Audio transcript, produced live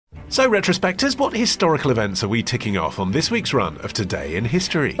So, retrospectors, what historical events are we ticking off on this week's run of Today in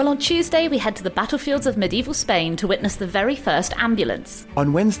History? Well, on Tuesday, we head to the battlefields of medieval Spain to witness the very first ambulance.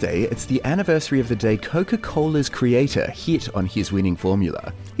 On Wednesday, it's the anniversary of the day Coca-Cola's creator hit on his winning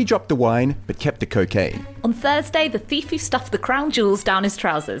formula. He dropped the wine, but kept the cocaine. On Thursday, the thief who stuffed the crown jewels down his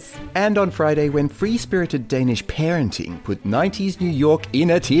trousers. And on Friday, when free-spirited Danish parenting put 90s New York in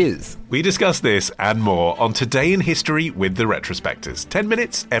a tears. We discuss this and more on Today in History with the Retrospectors. 10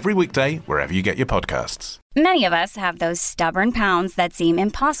 minutes every weekday, wherever you get your podcasts. Many of us have those stubborn pounds that seem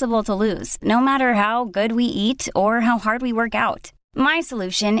impossible to lose, no matter how good we eat or how hard we work out. My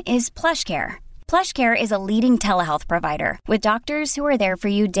solution is PlushCare. PlushCare is a leading telehealth provider with doctors who are there for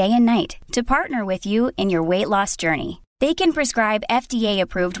you day and night to partner with you in your weight loss journey. They can prescribe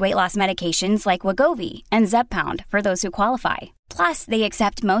FDA-approved weight loss medications like Wegovy and Zepbound for those who qualify. Plus, they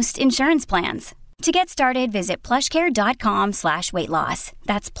accept most insurance plans. To get started, visit plushcare.com/weightloss.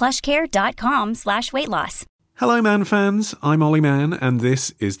 That's plushcare.com/weightloss. Hello, Man fans. I'm Ollie Mann, and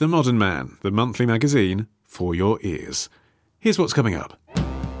this is The Modern Man, the monthly magazine for your ears. Here's what's coming up.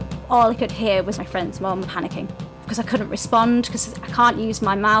 All I could hear was my friend's mum panicking because I couldn't respond, because I can't use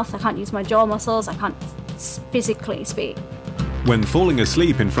my mouth, I can't use my jaw muscles, I can't physically speak. When falling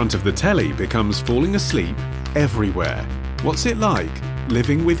asleep in front of the telly becomes falling asleep everywhere. What's it like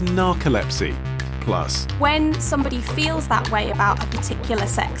living with narcolepsy? Plus, when somebody feels that way about a particular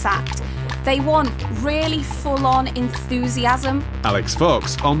sex act, they want really full-on enthusiasm. Alex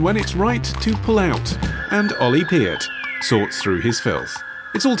Fox on when it's right to pull out. And Ollie Peart sorts through his filth.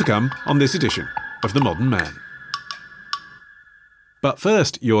 It's all to come on this edition of The Modern Man. But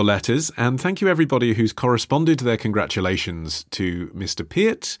first, your letters, and thank you everybody who's corresponded their congratulations to Mr.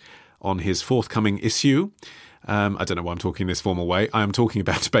 Peart on his forthcoming issue. I don't know why I'm talking this formal way. I am talking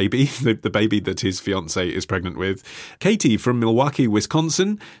about a baby, the baby that his fiancée is pregnant with. Katie from Milwaukee,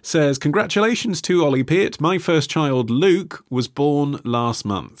 Wisconsin says, congratulations to Ollie Peart. My first child, Luke, was born last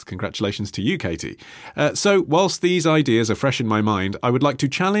month. Congratulations to you, Katie. So whilst these ideas are fresh in my mind, I would like to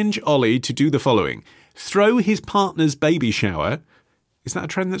challenge Ollie to do the following. Throw his partner's baby shower. Is that a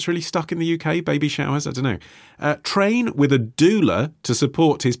trend that's really stuck in the UK, baby showers? I don't know. Train with a doula to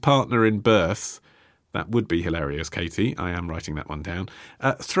support his partner in birth. That would be hilarious, Katie. I am writing that one down.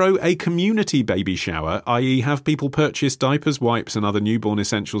 Throw a community baby shower, i.e. have people purchase diapers, wipes and other newborn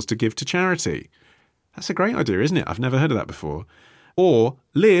essentials to give to charity. That's a great idea, isn't it? I've never heard of that before. Or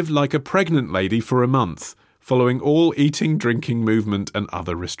live like a pregnant lady for a month, following all eating, drinking, movement and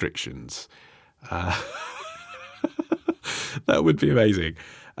other restrictions. That would be amazing.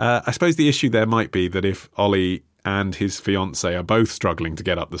 I suppose the issue there might be that if Ollie and his fiancée are both struggling to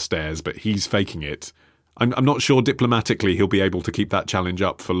get up the stairs, but he's faking it, I'm not sure diplomatically he'll be able to keep that challenge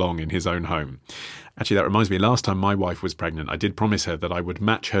up for long in his own home. Actually, that reminds me, last time my wife was pregnant, I did promise her that I would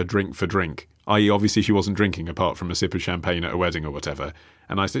match her drink for drink, i.e. obviously she wasn't drinking apart from a sip of champagne at a wedding or whatever.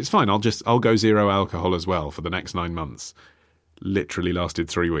 And I said, it's fine, I'll go zero alcohol as well for the next 9 months. Literally lasted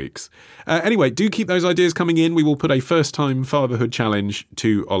 3 weeks. Anyway, do keep those ideas coming in. We will put a first-time fatherhood challenge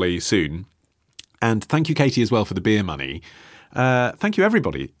to Ollie soon. And thank you, Katie, as well, for the beer money. Thank you,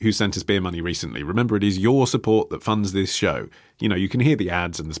 everybody who sent us beer money recently. Remember, it is your support that funds this show. You know, you can hear the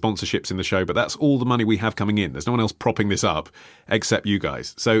ads and the sponsorships in the show, but that's all the money we have coming in. There's no one else propping this up except you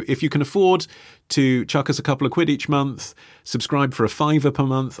guys. So if you can afford to chuck us a couple of quid each month, subscribe for $5 per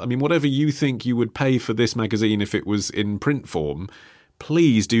month, I mean, whatever you think you would pay for this magazine if it was in print form,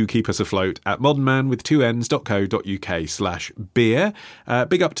 please do keep us afloat at modernman.co.uk/beer.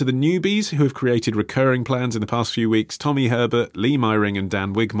 Big up to the newbies who have created recurring plans in the past few weeks, Tommy Herbert, Lee Myring and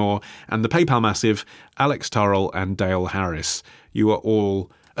Dan Wigmore, and the PayPal massive, Alex Turrell and Dale Harris. You are all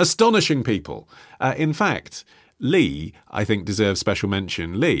astonishing people. In fact, Lee, I think, deserves special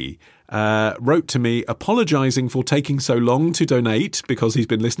mention. Lee wrote to me apologising for taking so long to donate because he's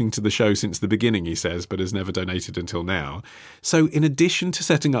been listening to the show since the beginning, he says, but has never donated until now. So in addition to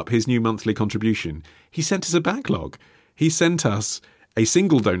setting up his new monthly contribution, he sent us a backlog. He sent us a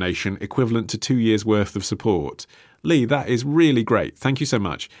single donation equivalent to 2 years' worth of support. Lee, that is really great. Thank you so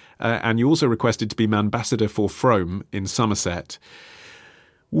much. And you also requested to be Manbassador for Frome in Somerset,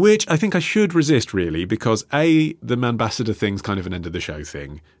 which I think I should resist, really, because A, the Manbassador thing's kind of an end-of-the-show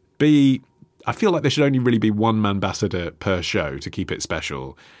thing. B, I feel like there should only really be one Manbassador per show to keep it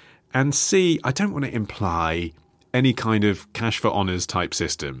special. And C, I don't want to imply any kind of cash for honours type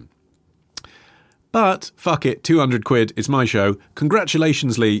system. But, fuck it, 200 quid, it's my show.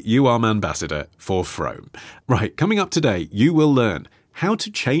 Congratulations, Lee, you are Manbassador for Frome. Right, coming up today, you will learn how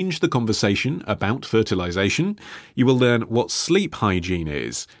to change the conversation about fertilisation. You will learn what sleep hygiene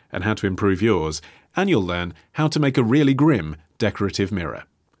is and how to improve yours. And you'll learn how to make a really grim decorative mirror.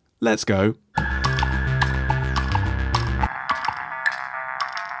 Let's go.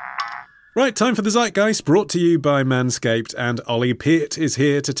 Right, time for the Zeitgeist, brought to you by Manscaped, and Ollie Peart is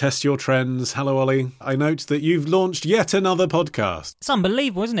here to test your trends. Hello, Ollie. I note that you've launched yet another podcast. It's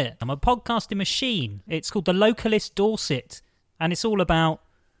unbelievable, isn't it? I'm a podcasting machine. It's called The Localist Dorset, and it's all about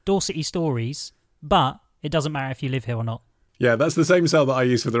Dorsety stories, but it doesn't matter if you live here or not. Yeah, that's the same cell that I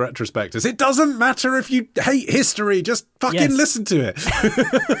use for the retrospectors. It doesn't matter if you hate history, just fucking listen to it.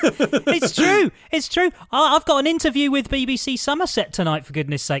 It's true. It's true. I've got an interview with BBC Somerset tonight, for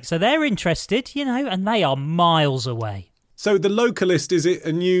goodness sake, so they're interested, and they are miles away. So The Localist, is it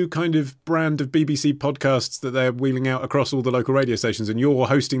a new kind of brand of BBC podcasts that they're wheeling out across all the local radio stations, and you're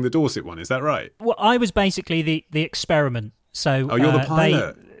hosting the Dorset one, is that right? Well, I was basically the experiment. So you're the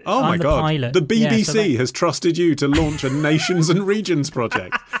pilot. Oh my God. Pilot. The BBC has trusted you to launch a nations and regions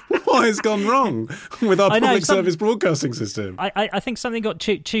project. What has gone wrong with our public service broadcasting system? I think something got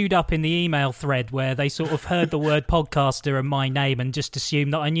chewed up in the email thread where they sort of heard the word podcaster and my name and just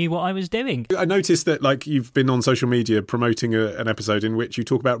assumed that I knew what I was doing. I noticed that you've been on social media promoting an episode in which you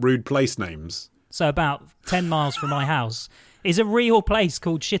talk about rude place names. So about 10 miles from my house is a real place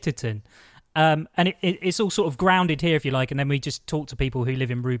called Shitterton. And it's all sort of grounded here, if you like, and then we just talk to people who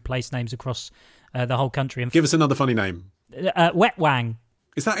live in rude place names across the whole country. Give us another funny name. Wetwang.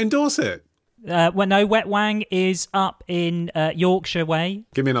 Is that in Dorset? Well, no, Wetwang is up in Yorkshire way.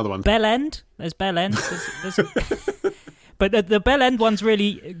 Give me another one. Bell End. There's Bell End. But the Bell End one's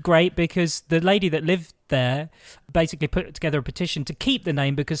really great because the lady that lived there basically put together a petition to keep the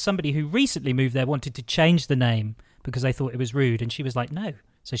name because somebody who recently moved there wanted to change the name because they thought it was rude, and she was like, no.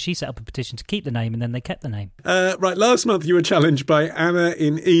 So she set up a petition to keep the name, and then they kept the name. Right, last month you were challenged by Anna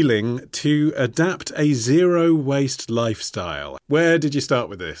in Ealing to adapt a zero-waste lifestyle. Where did you start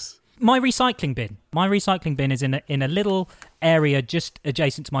with this? My recycling bin. My recycling bin is in a little area just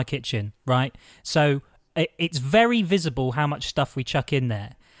adjacent to my kitchen, right? So it's very visible how much stuff we chuck in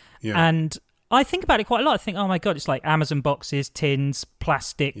there. Yeah. And I think about it quite a lot. I think, oh my God, it's like Amazon boxes, tins,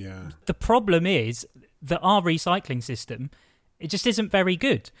 plastic. Yeah. The problem is that our recycling system... it just isn't very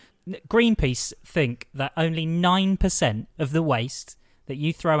good. Greenpeace think that only 9% of the waste that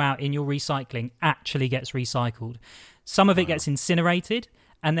you throw out in your recycling actually gets recycled. Some of it gets incinerated,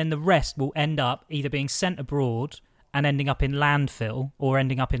 and then the rest will end up either being sent abroad and ending up in landfill or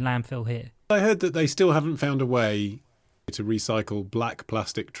ending up in landfill here. I heard that they still haven't found a way to recycle black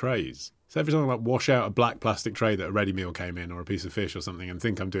plastic trays. So every time I wash out a black plastic tray that a ready meal came in or a piece of fish or something and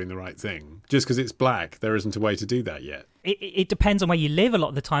think I'm doing the right thing, just because it's black, there isn't a way to do that yet. It depends on where you live a lot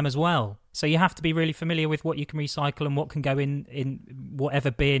of the time as well. So you have to be really familiar with what you can recycle and what can go in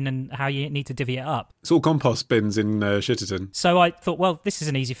whatever bin and how you need to divvy it up. It's all compost bins in Shitterton. So I thought, well, this is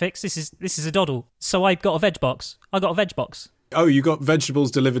an easy fix. This is a doddle. So I got a veg box. Oh, you got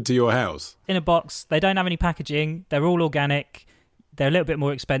vegetables delivered to your house? In a box. They don't have any packaging. They're all organic. They're a little bit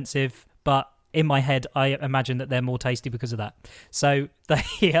more expensive. But in my head, I imagine that they're more tasty because of that. So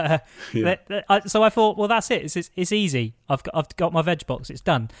so I thought, well, that's it. It's easy. I've got my veg box. It's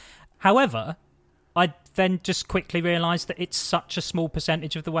done. However, I then just quickly realised that it's such a small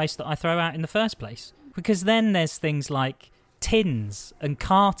percentage of the waste that I throw out in the first place. Because then there's things like tins and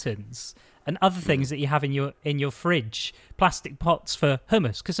cartons and other things that you have in your fridge, plastic pots for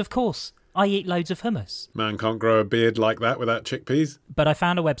hummus. Because of course, I eat loads of hummus. Man can't grow a beard like that without chickpeas. But I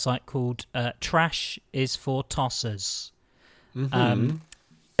found a website called Trash is for Tossers. Mm-hmm.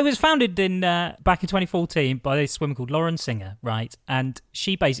 It was founded back in 2014 by this woman called Lauren Singer, right? And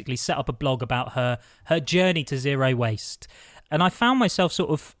she basically set up a blog about her journey to zero waste. And I found myself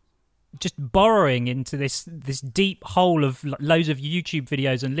sort of just burrowing into this deep hole of loads of YouTube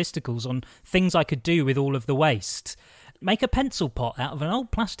videos and listicles on things I could do with all of the waste. Make a pencil pot out of an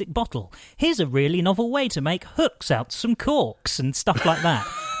old plastic bottle. Here's a really novel way to make hooks out of some corks and stuff like that.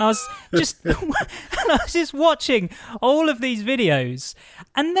 I was just watching all of these videos,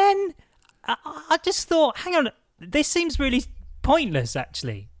 and then I just thought, hang on, this seems really pointless,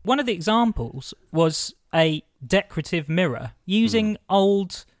 actually. One of the examples was a decorative mirror using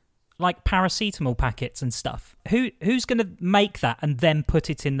old, like, paracetamol packets and stuff. Who's going to make that and then put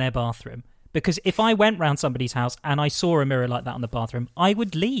it in their bathroom? Because if I went round somebody's house and I saw a mirror like that in the bathroom, I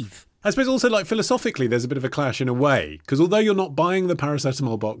would leave. I suppose also, like, philosophically, there's a bit of a clash in a way. Because although you're not buying the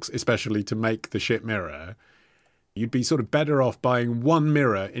paracetamol box, especially to make the shit mirror, you'd be sort of better off buying one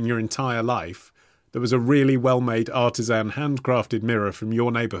mirror in your entire life that was a really well-made artisan handcrafted mirror from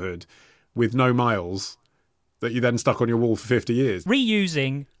your neighbourhood with no miles that you then stuck on your wall for 50 years.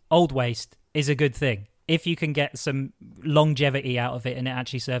 Reusing old waste is a good thing if you can get some longevity out of it and it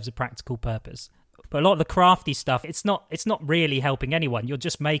actually serves a practical purpose. But a lot of the crafty stuff, it's not really helping anyone. You're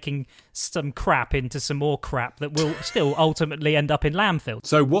just making some crap into some more crap that will still ultimately end up in landfill.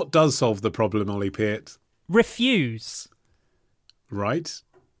 So what does solve the problem, Ollie Peart? Refuse. Right.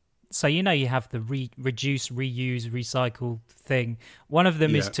 So you have the reduce, reuse, recycle thing. One of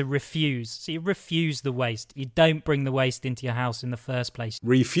them is to refuse. So you refuse the waste. You don't bring the waste into your house in the first place.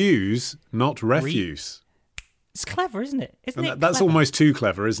 Refuse, not refuse. It's clever, isn't it? That's clever? almost too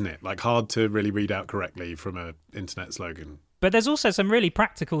clever, isn't it? Like hard to really read out correctly from an internet slogan. But there's also some really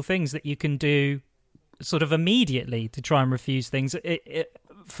practical things that you can do sort of immediately to try and refuse things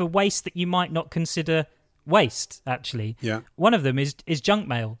for waste that you might not consider waste, actually. Yeah. One of them is junk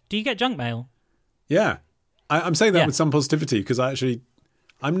mail. Do you get junk mail? Yeah. I'm saying that with some positivity because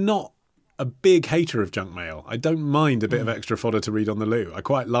I'm not a big hater of junk mail. I don't mind a bit of extra fodder to read on the loo. I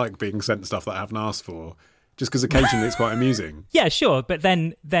quite like being sent stuff that I haven't asked for, just because occasionally it's quite amusing. Yeah, sure. But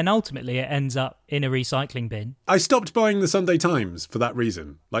then ultimately it ends up in a recycling bin. I stopped buying the Sunday Times for that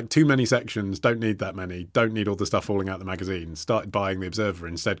reason. Like, too many sections, don't need that many, don't need all the stuff falling out the magazine. Started buying the Observer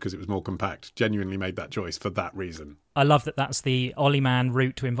instead because it was more compact. Genuinely made that choice for that reason. I love that that's the Ollie Man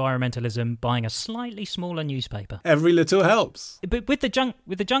route to environmentalism, buying a slightly smaller newspaper. Every little helps. But with the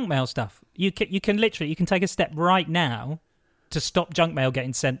junk mail stuff, you can take a step right now to stop junk mail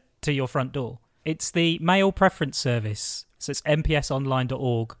getting sent to your front door. It's the Mail Preference Service. So it's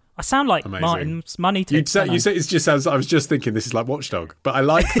mpsonline.org. I sound like Amazing. Martin's money tips. You say it just sounds. I was just thinking this is like Watchdog, but I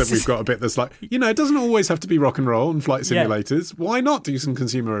like that we've got a bit that's like, it doesn't always have to be rock and roll and flight simulators. Yeah. Why not do some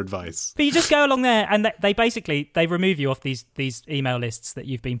consumer advice? But you just go along there and they basically remove you off these email lists that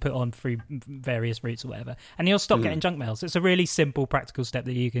you've been put on through various routes or whatever, and you'll stop getting junk mail. So it's a really simple, practical step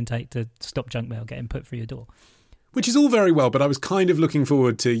that you can take to stop junk mail getting put through your door. Which is all very well, but I was kind of looking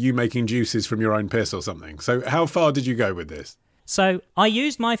forward to you making juices from your own piss or something. So how far did you go with this? So I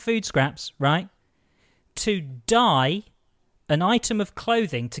used my food scraps, right, to dye an item of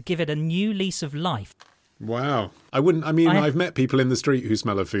clothing to give it a new lease of life. Wow. I've met people in the street who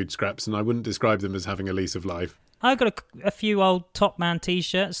smell of food scraps, and I wouldn't describe them as having a lease of life. I got a few old Top Man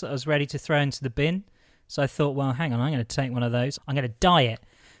T-shirts that I was ready to throw into the bin. So I thought, well, hang on, I'm going to take one of those. I'm going to dye it.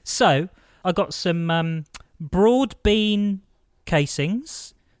 So I got some broad bean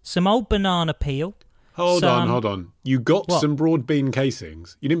casings, some old banana peel. Hold on. You got some broad bean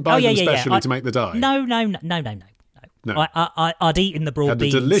casings? You didn't buy them specially to make the dye? No. I'd eaten the broad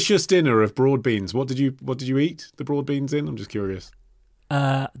beans. Had a delicious dinner of broad beans. What did you eat the broad beans in? I'm just curious.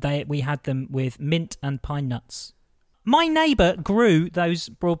 We had them with mint and pine nuts. My neighbour grew those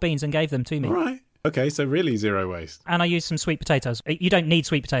broad beans and gave them to me. All right. Okay, so really zero waste. And I used some sweet potatoes. You don't need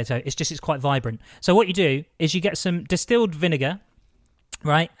sweet potato. It's quite vibrant. So what you do is you get some distilled vinegar,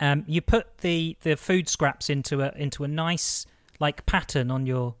 right? You put the food scraps into a nice like pattern on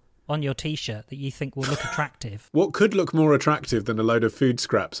your T-shirt that you think will look attractive. What could look more attractive than a load of food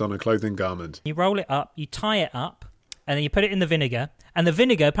scraps on a clothing garment? You roll it up, you tie it up, and then you put it in the vinegar. And the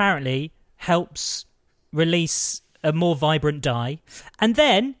vinegar apparently helps release a more vibrant dye, and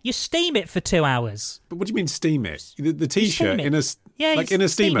then you steam it for 2 hours. But what do you mean steam it? The T-shirt in a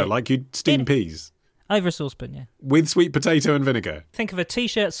steamer, like you'd steam peas over a saucepan, yeah, with sweet potato and vinegar. Think of a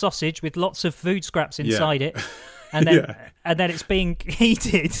T-shirt sausage with lots of food scraps inside it, and then and then it's being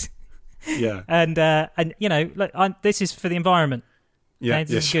heated. Yeah, and look, this is for the environment. Yeah, okay,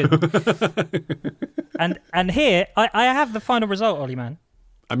 this is good. and here I have the final result, Ollie man.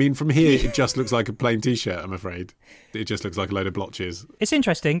 I mean, from here, it just looks like a plain T-shirt, I'm afraid. It just looks like a load of blotches. It's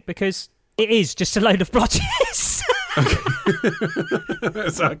interesting because it is just a load of blotches.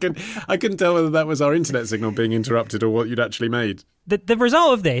 So I couldn't tell whether that was our internet signal being interrupted or what you'd actually made. The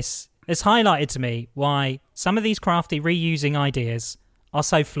result of this has highlighted to me why some of these crafty reusing ideas are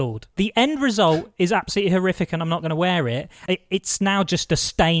so flawed. The end result is absolutely horrific and I'm not going to wear it. It's now just a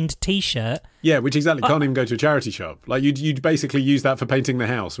stained T-shirt. Yeah, which exactly can't even go to a charity shop. Like you'd basically use that for painting the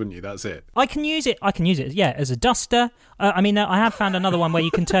house, wouldn't you? That's it. I can use it, yeah, as a duster. I I have found another one where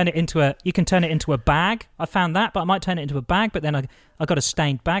you can turn it into a bag. I found that, but I might turn it into a bag, but then I got a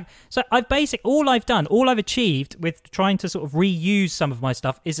stained bag. So all I've achieved with trying to sort of reuse some of my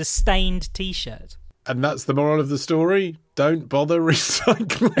stuff is a stained T-shirt. And that's the moral of the story? Don't bother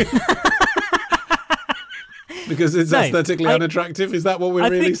recycling. Because it's aesthetically unattractive? Is that what we're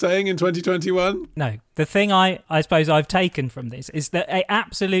really saying in 2021? No. The thing I suppose I've taken from this is that it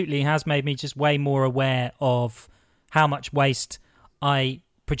absolutely has made me just way more aware of how much waste I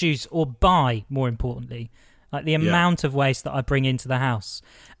produce or buy, more importantly. Like the amount of waste that I bring into the house.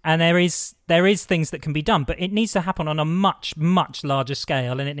 And there is things that can be done, but it needs to happen on a much, much larger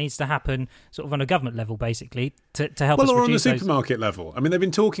scale, and it needs to happen sort of on a government level, basically, to help us reduce those. Well, or on the supermarket level. I mean, they've been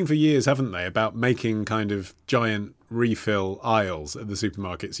talking for years, haven't they, about making kind of giant refill aisles at the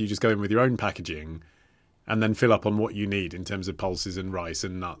supermarket. So you just go in with your own packaging and then fill up on what you need in terms of pulses and rice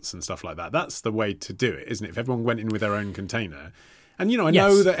and nuts and stuff like that. That's the way to do it, isn't it? If everyone went in with their own container. And, I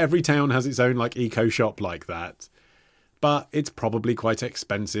know that every town has its own, like, eco shop like that. But it's probably quite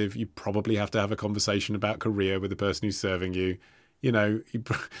expensive. You probably have to have a conversation about career with the person who's serving you.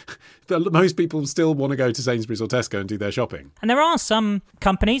 Most people still want to go to Sainsbury's or Tesco and do their shopping. And there are some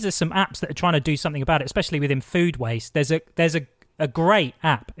companies, there's some apps that are trying to do something about it, especially within food waste. There's a great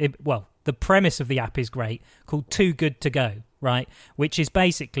app. The premise of the app is great, called Too Good To Go, right? Which is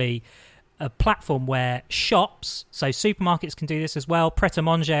basically a platform where shops, so supermarkets can do this as well. Pret a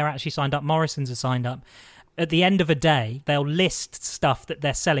Manger actually signed up. Morrison's are signed up. At the end of a day, they'll list stuff that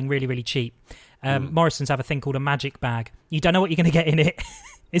they're selling really, really cheap. Morrison's have a thing called a magic bag. You don't know what you're going to get in it.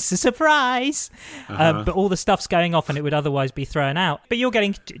 It's a surprise. But all the stuff's going off and it would otherwise be thrown out. But you're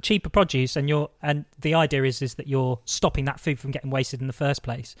getting cheaper produce, and the idea is that you're stopping that food from getting wasted in the first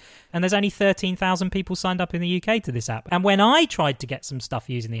place. And there's only 13,000 people signed up in the UK to this app. And when I tried to get some stuff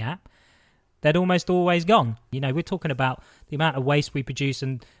using the app, they'd almost always gone. We're talking about the amount of waste we produce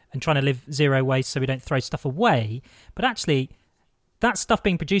and trying to live zero waste so we don't throw stuff away. But actually, that stuff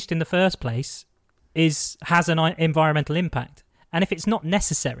being produced in the first place has an environmental impact. And if it's not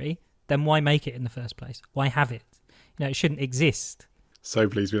necessary, then why make it in the first place? Why have it? It shouldn't exist. So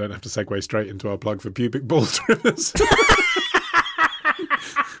pleased we don't have to segue straight into our plug for pubic ball trimmers.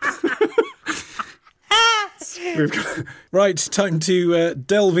 Right, time to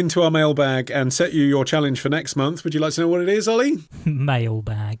delve into our mailbag and set you your challenge for next month. Would you like to know what it is, Ollie?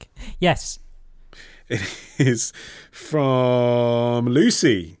 Mailbag. Yes. It is from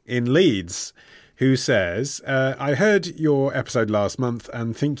Lucy in Leeds, who says, I heard your episode last month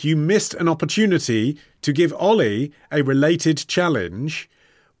and think you missed an opportunity to give Ollie a related challenge.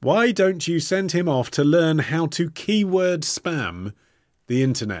 Why don't you send him off to learn how to keyword spam the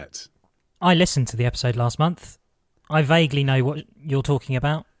internet? I listened to the episode last month. I vaguely know what you're talking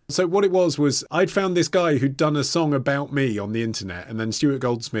about. So what it was I'd found this guy who'd done a song about me on the internet, and then Stuart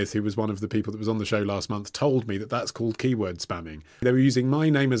Goldsmith, who was one of the people that was on the show last month, told me that that's called keyword spamming. They were using my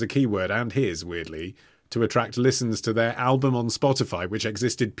name as a keyword, and his, weirdly, to attract listens to their album on Spotify, which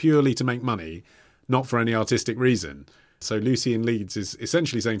existed purely to make money, not for any artistic reason. So Lucy in Leeds is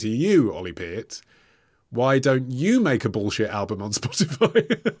essentially saying to you, Ollie Peart, why don't you make a bullshit album on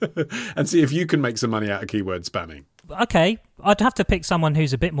Spotify and see if you can make some money out of keyword spamming? Okay, I'd have to pick someone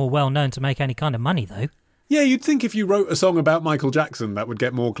who's a bit more well-known to make any kind of money, though. Yeah, you'd think if you wrote a song about Michael Jackson, that would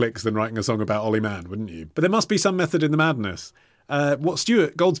get more clicks than writing a song about Ollie Mann, wouldn't you? But there must be some method in the madness. What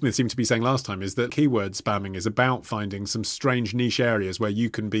Stuart Goldsmith seemed to be saying last time is that keyword spamming is about finding some strange niche areas where you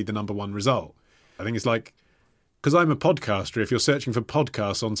can be the number one result. I think it's like, because I'm a podcaster, if you're searching for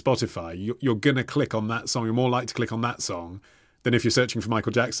podcasts on Spotify, you're going to click on that song. You're more likely to click on that song than if you're searching for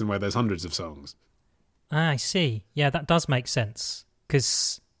Michael Jackson, where there's hundreds of songs. I see. Yeah, that does make sense,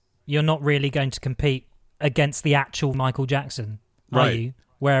 because you're not really going to compete against the actual Michael Jackson, are you?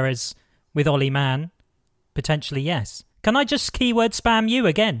 Whereas with Ollie Mann, potentially yes. Can I just keyword spam you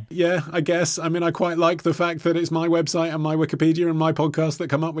again? Yeah, I guess. I mean, I quite like the fact that it's my website and my Wikipedia and my podcast that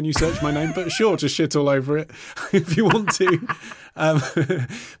come up when you search my name, but sure, just shit all over it if you want to.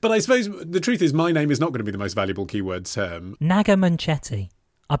 But I suppose the truth is my name is not going to be the most valuable keyword term. Naga Munchetti.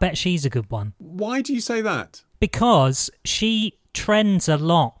 I bet she's a good one. Why do you say that? Because she trends a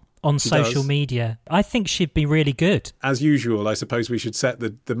lot on social media. I think she'd be really good. As usual, I suppose we should set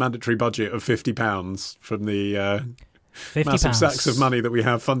the mandatory budget of £50 from the... massive sacks of money that we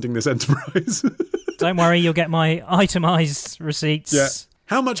have funding this enterprise. Don't worry, you'll get my itemised receipts. Yeah.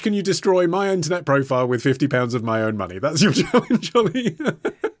 How much can you destroy my internet profile with £50 of my own money? That's your challenge, Ollie.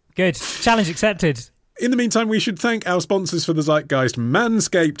 Good. Challenge accepted. In the meantime, we should thank our sponsors for the Zeitgeist,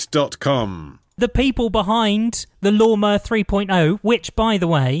 Manscaped.com. The people behind the Lawnmower 3.0, which, by the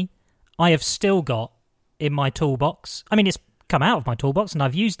way, I have still got in my toolbox. I mean, it's come out of my toolbox and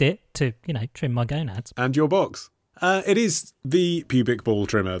I've used it to, trim my gonads. And your box. It is the pubic ball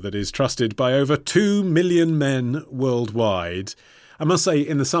trimmer that is trusted by over 2 million men worldwide. I must say,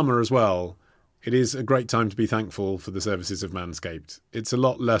 in the summer as well, it is a great time to be thankful for the services of Manscaped. It's a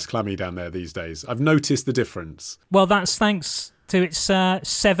lot less clammy down there these days. I've noticed the difference. Well, that's thanks to its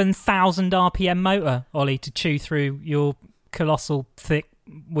 7,000 RPM motor, Ollie, to chew through your colossal thick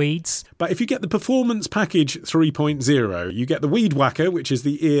weeds. But if you get the Performance Package 3.0, you get the Weed Whacker, which is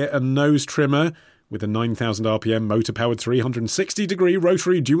the ear and nose trimmer, with a 9,000 RPM motor-powered 360-degree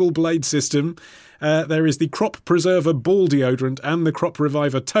rotary dual-blade system. There is the Crop Preserver Ball Deodorant and the Crop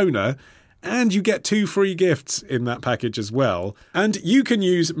Reviver Toner. And you get 2 free gifts in that package as well. And you can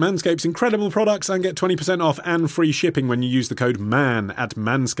use Manscaped's incredible products and get 20% off and free shipping when you use the code MAN at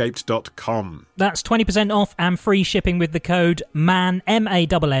manscaped.com. That's 20% off and free shipping with the code MAN,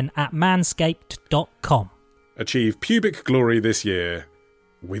 M-A-N-N, at manscaped.com. Achieve pubic glory this year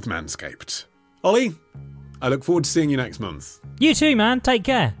with Manscaped. Ollie, I look forward to seeing you next month. You too, man. Take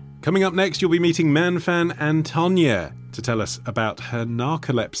care. Coming up next, you'll be meeting man fan Antonia to tell us about her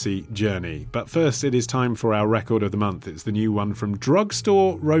narcolepsy journey. But first, it is time for our record of the month. It's the new one from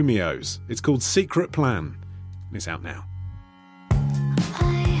Drugstore Romeo's. It's called Secret Plan. It's out now.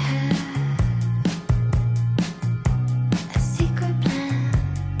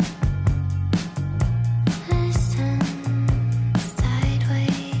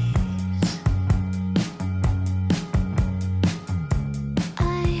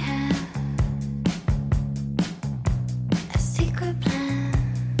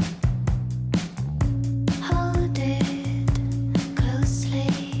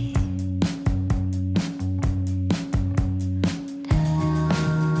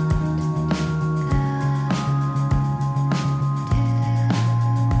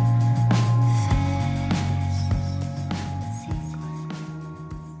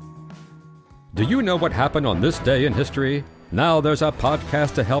 Do you know what happened on this day in history? Now there's a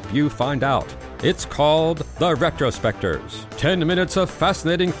podcast to help you find out. It's called The Retrospectors. 10 minutes of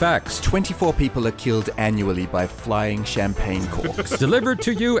fascinating facts. 24 people are killed annually by flying champagne corks. Delivered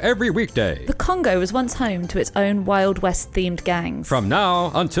to you every weekday. The Congo was once home to its own Wild West-themed gangs. From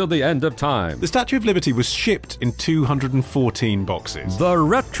now until the end of time. The Statue of Liberty was shipped in 214 boxes. The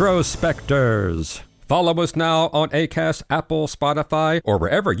Retrospectors. Follow us now on Acast, Apple, Spotify, or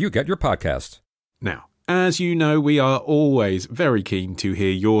wherever you get your podcasts. Now, as you know, we are always very keen to hear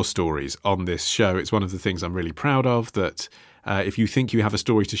your stories on this show. It's one of the things I'm really proud of, that if you think you have a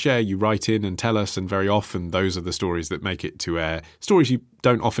story to share, you write in and tell us, and very often those are the stories that make it to air, stories you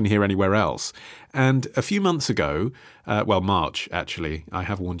don't often hear anywhere else. And a few months ago, March actually, I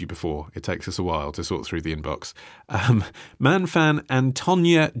have warned you before, it takes us a while to sort through the inbox, man fan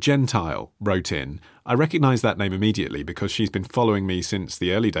Antonia Gentile wrote in. I recognise that name immediately because she's been following me since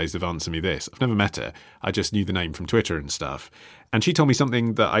the early days of Answer Me This. I've never met her, I just knew the name from Twitter and stuff. And she told me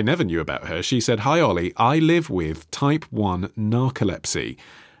something that I never knew about her. She said, "Hi Ollie, I live with type 1 narcolepsy,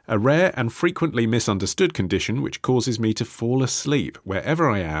 a rare and frequently misunderstood condition which causes me to fall asleep wherever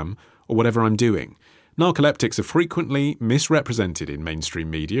I am or whatever I'm doing. Narcoleptics are frequently misrepresented in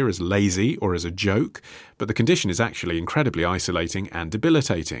mainstream media as lazy or as a joke, but the condition is actually incredibly isolating and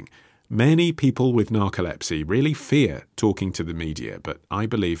debilitating. Many people with narcolepsy really fear talking to the media, but I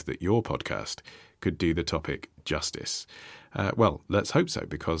believe that your podcast could do the topic justice." Let's hope so,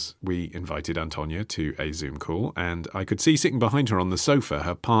 because we invited Antonia to a Zoom call, and I could see sitting behind her on the sofa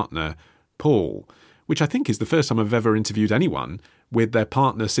her partner, Paul, which I think is the first time I've ever interviewed anyone with their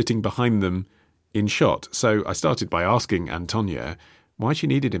partner sitting behind them in shot. So I started by asking Antonia why she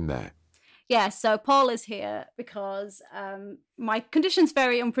needed him there. Yeah, so Paul is here because my condition's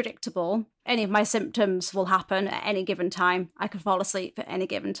very unpredictable. Any of my symptoms will happen at any given time. I could fall asleep at any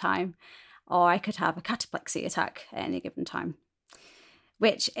given time, or I could have a cataplexy attack at any given time,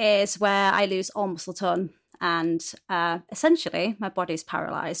 which is where I lose all muscle tone and essentially my body's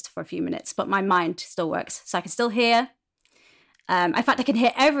paralysed for a few minutes, but my mind still works. So I can still hear. In fact, I can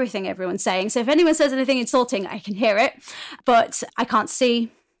hear everything everyone's saying. So if anyone says anything insulting, I can hear it, but I can't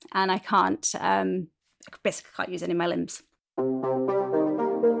see. And I can't, basically can't use any of my limbs.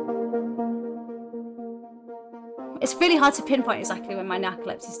 It's really hard to pinpoint exactly when my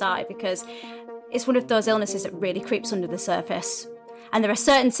narcolepsy started because it's one of those illnesses that really creeps under the surface. And there are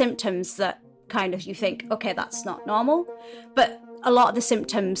certain symptoms that kind of you think, okay, that's not normal. But a lot of the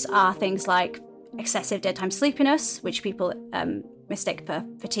symptoms are things like excessive daytime sleepiness, which people mistake for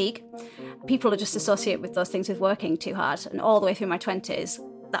fatigue. People just associate with those things with working too hard. And all the way through my 20s,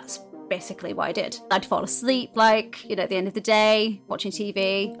 that's basically what I did. I'd fall asleep, at the end of the day, watching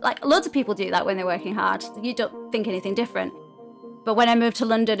TV. Loads of people do that when they're working hard. You don't think anything different. But when I moved to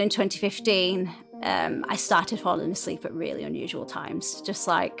London in 2015, I started falling asleep at really unusual times, just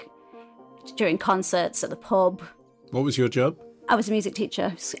like during concerts at the pub. What was your job? I was a music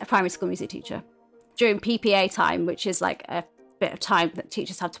teacher, a primary school music teacher. During PPA time, which is like a bit of time that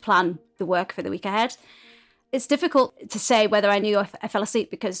teachers have to plan the work for the week ahead, it's difficult to say whether I knew I fell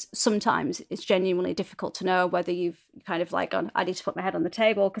asleep because sometimes it's genuinely difficult to know whether you've kind of gone, I need to put my head on the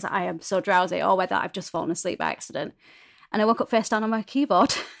table because I am so drowsy, or whether I've just fallen asleep by accident. And I woke up face down on my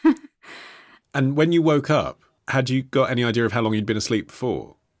keyboard. And when you woke up, had you got any idea of how long you'd been asleep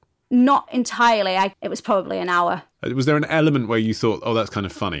for? Not entirely. It was probably an hour. Was there an element where you thought, oh, that's kind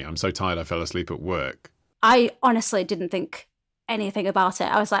of funny, I'm so tired I fell asleep at work? I honestly didn't think anything about it.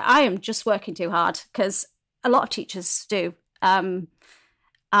 I was like, I am just working too hard, because a lot of teachers do.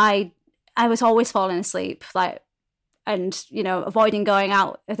 I was always falling asleep, and avoiding going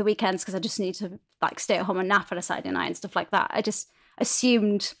out at the weekends because I just need to stay at home and nap on a Saturday night and stuff like that. I just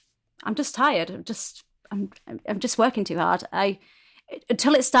assumed I'm just tired. I'm just working too hard.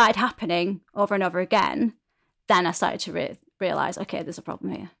 Until it started happening over and over again, then I started to realize, okay, there's a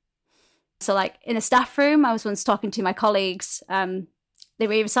problem here. So in the staff room, I was once talking to my colleagues. They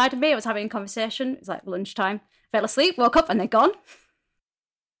were either side of me. I was having a conversation. It was lunchtime. Fell asleep, woke up, and they're gone.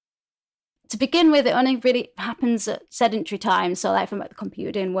 To begin with, it only really happens at sedentary time. So if I'm at the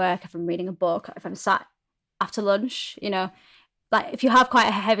computer doing work, if I'm reading a book, if I'm sat after lunch, if you have quite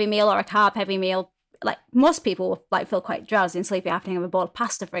a heavy meal or a carb heavy meal, most people feel quite drowsy and sleepy after having a bowl of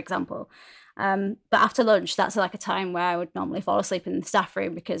pasta, for example. But after lunch, that's a time where I would normally fall asleep in the staff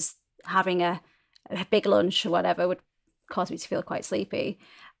room, because having a big lunch or whatever would cause me to feel quite sleepy.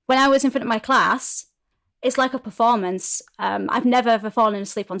 When I was in front of my class, it's like a performance. I've never ever fallen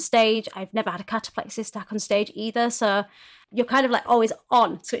asleep on stage. I've never had a cataplexy attack on stage either. So you're kind of always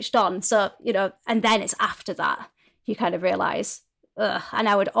switched on. So, and then it's after that you kind of realise. And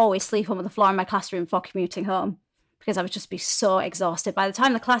I would always sleep on the floor in my classroom for commuting home, because I would just be so exhausted. By the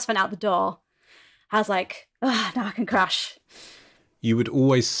time the class went out the door, I was like, now I can crash. You would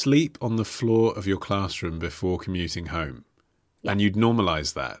always sleep on the floor of your classroom before commuting home. Yeah. And you'd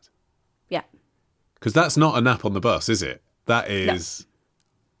normalise that. Yeah. Because that's not a nap on the bus, is it? That is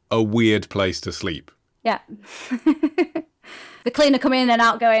a weird place to sleep. Yeah. The cleaner come in and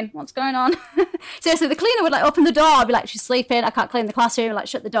out going, what's going on? Seriously, the cleaner would open the door. I'd be she's sleeping. I can't clean the classroom.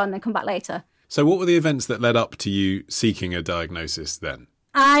 Shut the door and then come back later. So what were the events that led up to you seeking a diagnosis then?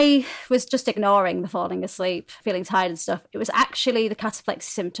 I was just ignoring the falling asleep, feeling tired and stuff. It was actually the cataplexy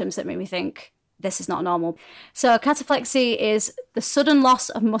symptoms that made me think, this is not normal. So cataplexy is the sudden loss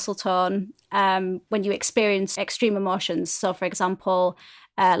of muscle tone when you experience extreme emotions. So, for example,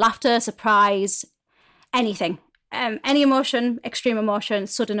 laughter, surprise, anything. Any emotion, extreme emotion,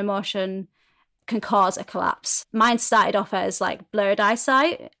 sudden emotion can cause a collapse. Mine started off as blurred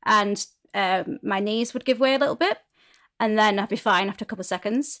eyesight, and my knees would give way a little bit, and then I'd be fine after a couple of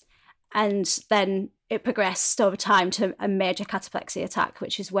seconds. And then it progressed over time to a major cataplexy attack,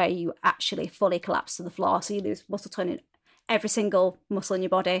 which is where you actually fully collapse to the floor. So you lose muscle tone in every single muscle in your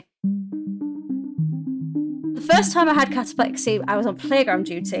body. The first time I had cataplexy, I was on playground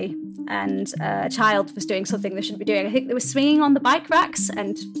duty, and a child was doing something they shouldn't be doing. I think they were swinging on the bike racks,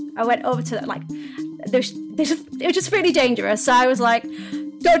 and I went over to it was just really dangerous. So I was like,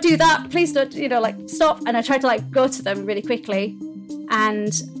 don't do that, please don't, stop. And I tried to go to them really quickly,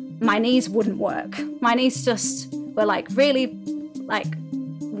 and my knees wouldn't work. My knees just were really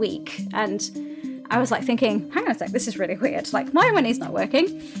weak. And I was thinking, hang on a sec, this is really weird. Why are my knees not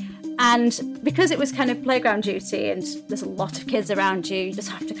working? And because it was kind of playground duty and there's a lot of kids around you, you just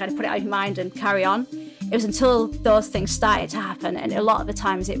have to kind of put it out of your mind and carry on. It was until those things started to happen, and a lot of the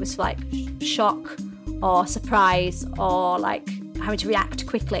times it was shock or surprise or having to react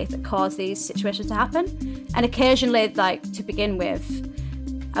quickly that caused these situations to happen. And occasionally, to begin with,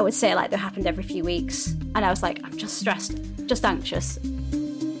 I would say they happened every few weeks, and I was I'm just stressed, just anxious.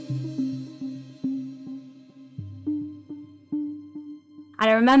 And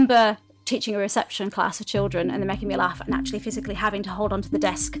I remember teaching a reception class of children, and they're making me laugh, and actually physically having to hold onto the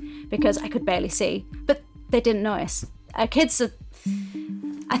desk because I could barely see. But they didn't notice. Kids are,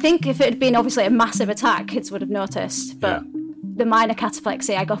 I think if it had been obviously a massive attack, kids would have noticed. But the minor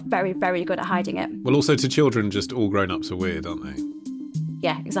cataplexy, I got very, very good at hiding it. Well, also to children, just all grown-ups are weird, aren't they?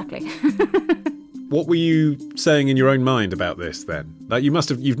 Yeah, exactly. What were you saying in your own mind about this then?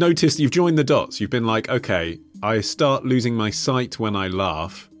 You've noticed, you've joined the dots. You've been okay, I start losing my sight when I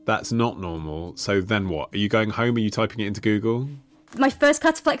laugh. That's not normal. So then what? Are you going home? Are you typing it into Google? My first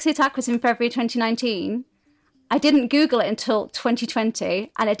cataplexy attack was in February 2019. I didn't Google it until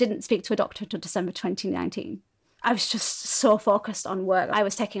 2020, and I didn't speak to a doctor until December 2019. I was just so focused on work. I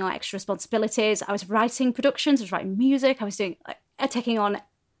was taking on extra responsibilities. I was writing productions. I was writing music. I was taking on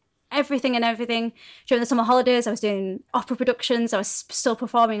everything. During the summer holidays, I was doing opera productions. I was still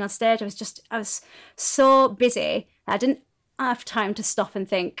performing on stage. I was so busy that I didn't have time to stop and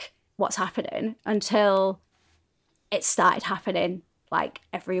think what's happening until it started happening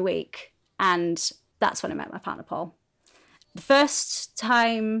every week. And that's when I met my partner, Paul. The first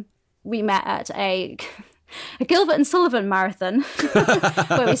time we met at a Gilbert and Sullivan marathon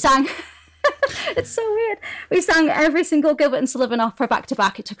where we sang It's so weird. We sang every single Gilbert and Sullivan opera back to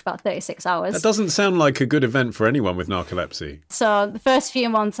back. It took about 36 hours. That doesn't sound like a good event for anyone with narcolepsy. So the first few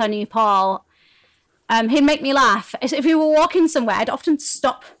months I knew Paul, he'd make me laugh. If we were walking somewhere, I'd often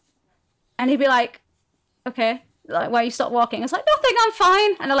stop and he'd be like, okay, like, why you stop walking? I was like, nothing, I'm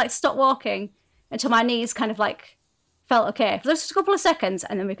fine. And I like stop walking until my knees kind of like felt okay for just a couple of seconds,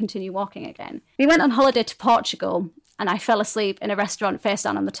 and then we continue walking again. We went on holiday to Portugal, and I fell asleep in a restaurant face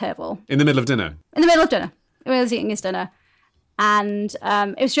down on the table. In the middle of dinner? In the middle of dinner. He was eating his dinner. And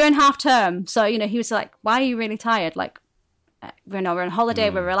it was during half term. So, you know, he was like, why are you really tired? Like, we're on holiday,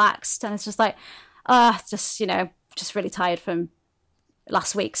 we're relaxed. And it's just like, just really tired from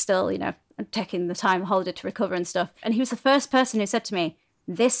last week still, you know, and taking the time holiday to recover and stuff. And he was the first person who said to me,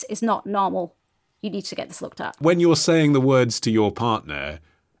 this is not normal. You need to get this looked at. When you're saying the words to your partner,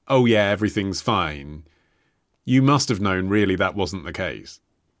 oh yeah, everything's fine, you must have known really that wasn't the case.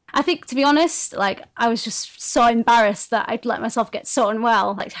 I think, to be honest, like, I was just so embarrassed that I'd let myself get so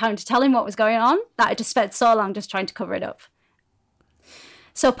unwell, like having to tell him what was going on, that I just spent so long just trying to cover it up.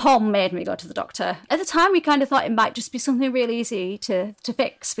 So Paul made me go to the doctor. At the time, we kind of thought it might just be something really easy to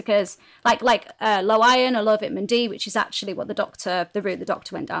fix, because like low iron or low vitamin D, which is actually what the route the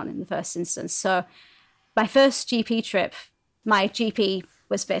doctor went down in the first instance. So my first GP trip, my GP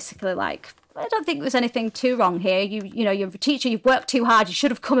was basically like, I don't think there's anything too wrong here. You know, you're a teacher, you've worked too hard, you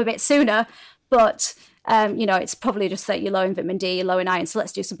should have come a bit sooner, but you know, it's probably just that you're low in vitamin D, you're low in iron, so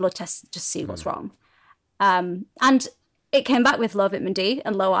let's do some blood tests just see what's wrong. And it came back with low vitamin D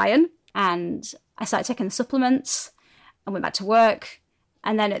and low iron, and I started taking the supplements and went back to work.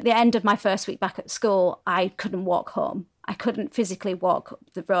 And then at the end of my first week back at school, I couldn't walk home. I couldn't physically walk up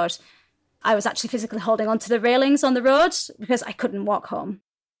the road. I was actually physically holding onto the railings on the road because I couldn't walk home.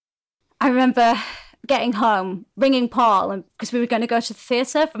 I remember getting home, ringing Paul, because we were going to go to the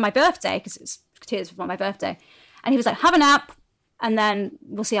theatre for my birthday, because it was 2 years before my birthday. And he was like, have a nap, and then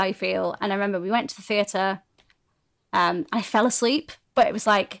we'll see how you feel. And I remember we went to the theatre. I fell asleep, but it was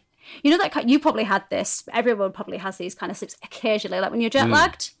like, you know, that you probably had this. Everyone probably has these kind of sleeps occasionally, like when you're jet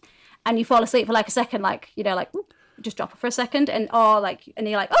lagged and you fall asleep for like a second, like, you know, like just drop off for a second, and you're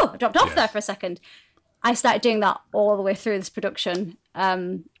like, oh, I dropped off there for a second. I started doing that all the way through this production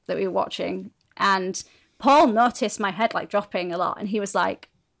that we were watching, and Paul noticed my head like dropping a lot, and he was like,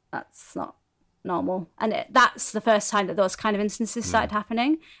 that's not normal. And that's the first time that those kind of instances started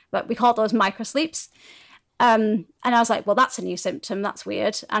happening, but we call those micro sleeps. And I was like, well, that's a new symptom. That's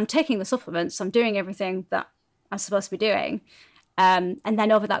weird. I'm taking the supplements. I'm doing everything that I'm supposed to be doing. And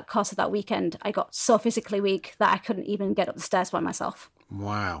then over that course of that weekend, I got so physically weak that I couldn't even get up the stairs by myself.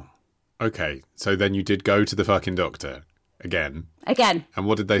 Wow. Okay. So then you did go to the fucking doctor again. Again. And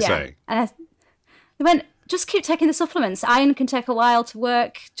what did they say? And they went, just keep taking the supplements. Iron can take a while to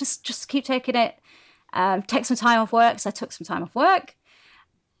work. Just keep taking it. Take some time off work. So I took some time off work.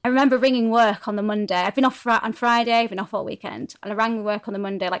 I remember ringing work on the Monday. I've been off on Friday, I've been off all weekend. And I rang work on the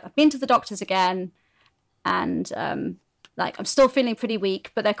Monday, like, I've been to the doctors again. And, like, I'm still feeling pretty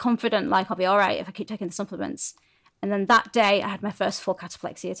weak, but they're confident, like, I'll be all right if I keep taking the supplements. And then that day, I had my first full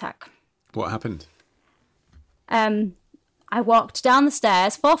cataplexy attack. What happened? I walked down the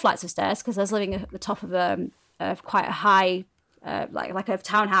stairs, 4 flights of stairs, because I was living at the top of quite a high, like a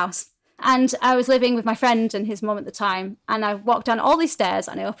townhouse. And I was living with my friend and his mum at the time. And I walked down all these stairs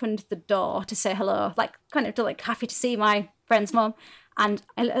and I opened the door to say hello, like kind of like happy to see my friend's mum. And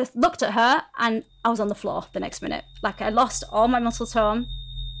I looked at her and I was on the floor the next minute. Like I lost all my muscle tone.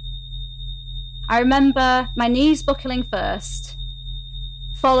 I remember my knees buckling first,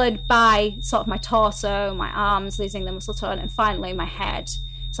 followed by sort of my torso, my arms losing their muscle tone, and finally my head.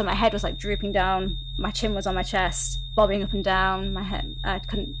 So my head was like drooping down, my chin was on my chest, bobbing up and down. My head, I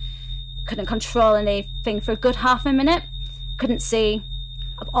couldn't control anything for a good half a minute. Couldn't see.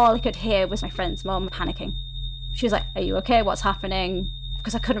 All I could hear was my friend's mum panicking. She was like, are you okay? What's happening?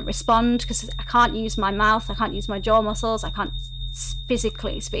 Because I couldn't respond, because I can't use my mouth, I can't use my jaw muscles, I can't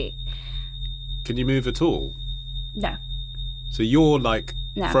physically speak. Can you move at all? No. So you're like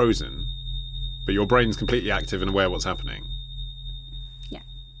frozen, but your brain's completely active and aware what's happening. Yeah.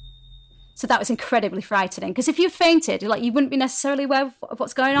 So that was incredibly frightening, because if you fainted, like, you wouldn't be necessarily aware of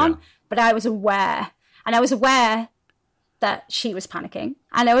what's going on, but I was aware. And I was aware that she was panicking,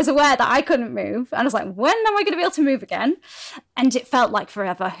 and I was aware that I couldn't move, and I was like, when am I going to be able to move again? And it felt like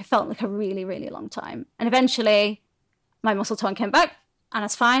forever. It felt like a really, really long time. And eventually my muscle tone came back and I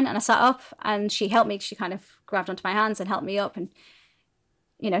was fine, and I sat up and she helped me. She kind of grabbed onto my hands and helped me up, and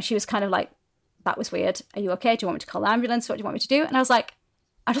you know, she was kind of like, that was weird. Are you okay? Do you want me to call the ambulance? What do you want me to do? And I was like,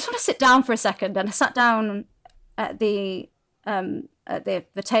 I just want to sit down for a second. And I sat down at the at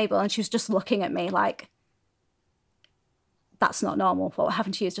the table, and she was just looking at me like, that's not normal. What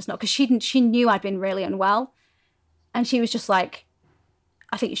happened to you is just not, because she knew I'd been really unwell, and she was just like,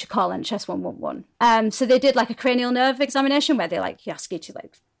 I think you should call NHS 111. So they did like a cranial nerve examination where they like ask you to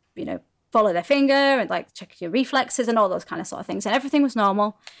like, you know, follow their finger and like check your reflexes and all those kind of sort of things, and everything was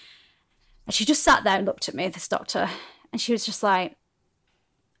normal. And she just sat there and looked at me, this doctor, and she was just like,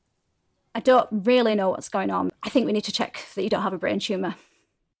 I don't really know what's going on. I think we need to check that you don't have a brain tumour.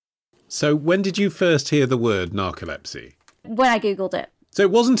 So when did you first hear the word narcolepsy? When I Googled it. So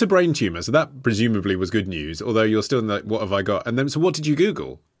it wasn't a brain tumour, so that presumably was good news, although you're still like, what have I got? And then, so what did you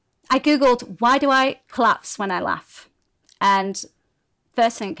Google? I Googled, why do I collapse when I laugh? And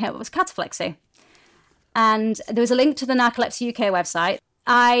first thing that came up was cataplexy. And there was a link to the Narcolepsy UK website.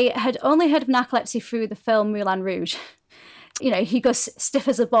 I had only heard of narcolepsy through the film Moulin Rouge. You know, he goes stiff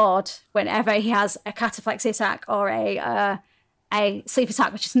as a board whenever he has a cataplexy attack or a sleep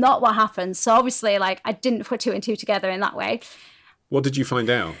attack, which is not what happens. So obviously, like, I didn't put two and two together in that way. What did you find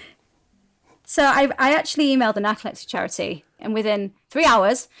out? So I actually emailed the narcolepsy charity, and within 3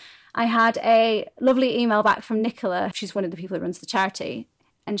 hours, I had a lovely email back from Nicola. She's one of the people who runs the charity.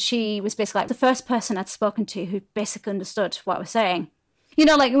 And she was basically like the first person I'd spoken to who basically understood what I was saying. You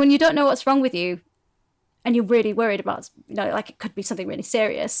know, like when you don't know what's wrong with you and you're really worried about, you know, like it could be something really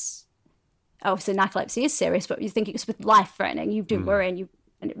serious. Obviously, narcolepsy is serious, but you think it's life-threatening. You do worry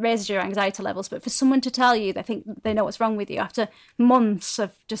and it raises your anxiety levels. But for someone to tell you they think they know what's wrong with you after months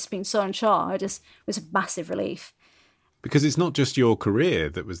of just being so unsure, it just was a massive relief. Because it's not just your career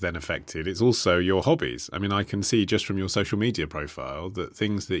that was then affected, it's also your hobbies. I mean, I can see just from your social media profile that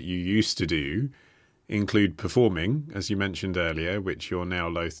things that you used to do include performing, as you mentioned earlier, which you're now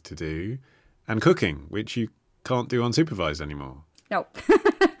loath to do, and cooking, which you can't do unsupervised anymore. No,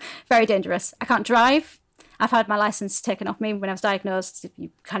 very dangerous. I can't drive. I've had my license taken off me when I was diagnosed.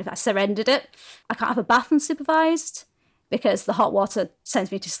 I surrendered it. I can't have a bath unsupervised because the hot water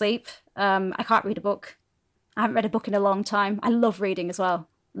sends me to sleep. I can't read a book. I haven't read a book in a long time. I love reading as well.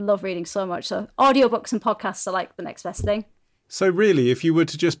 Love reading so much. So audiobooks and podcasts are like the next best thing. So really, if you were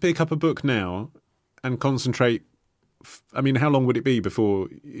to just pick up a book now and concentrate, I mean, how long would it be before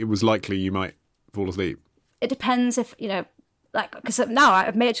it was likely you might fall asleep? It depends if, you know, like, because now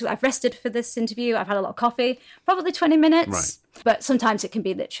I've rested for this interview. I've had a lot of coffee, probably 20 minutes. Right. But sometimes it can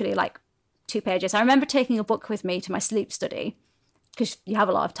be literally like 2 pages. I remember taking a book with me to my sleep study because you have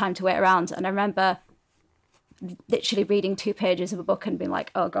a lot of time to wait around. And I remember literally reading 2 pages of a book and being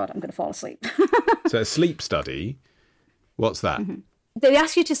like, oh God, I'm going to fall asleep. So a sleep study, what's that? Mm-hmm. They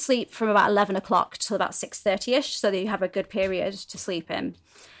ask you to sleep from about 11 o'clock till about 6:30ish so that you have a good period to sleep in.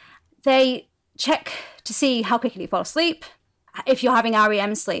 They check to see how quickly you fall asleep, if you're having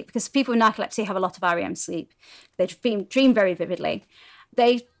REM sleep, because people with narcolepsy have a lot of REM sleep. They dream very vividly.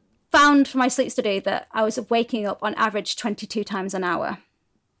 They found from my sleep study that I was waking up on average 22 times an hour.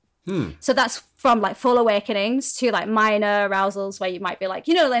 So that's from like full awakenings to like minor arousals where you might be like,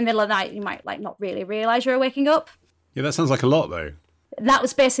 you know, in the middle of the night, you might like not really realize you're waking up. Yeah, that sounds like a lot though. That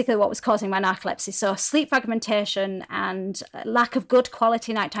was basically what was causing my narcolepsy. So sleep fragmentation and lack of good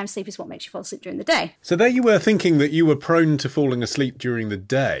quality nighttime sleep is what makes you fall asleep during the day. So there you were thinking that you were prone to falling asleep during the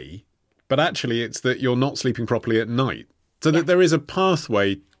day, but actually it's that you're not sleeping properly at night. So that there is a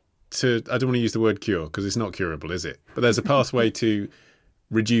pathway to, I don't want to use the word cure because it's not curable, is it? But there's a pathway to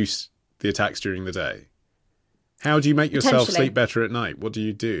reduce the attacks during the day. How do you make yourself sleep better at night? What do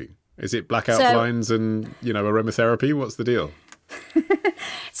you do? Is it blackout blinds and, you know, aromatherapy? What's the deal?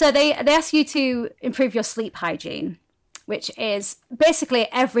 So they ask you to improve your sleep hygiene, which is basically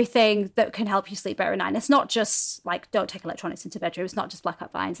everything that can help you sleep better at night. And it's not just like, don't take electronics into bedroom. It's not just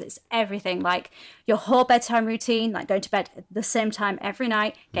blackout blinds. It's everything, like your whole bedtime routine, like going to bed at the same time every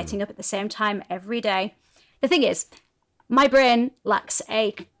night, getting up at the same time every day. The thing is, my brain lacks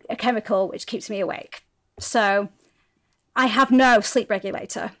a chemical which keeps me awake. So I have no sleep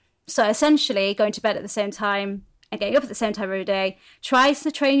regulator. So essentially going to bed at the same time and getting up at the same time every day tries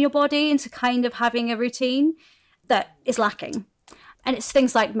to train your body into kind of having a routine that is lacking. And it's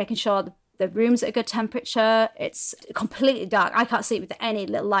things like making sure the room's at a good temperature. It's completely dark. I can't sleep with any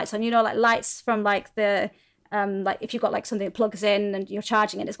little lights on, you know, like lights from like the, like if you've got like something that plugs in and you're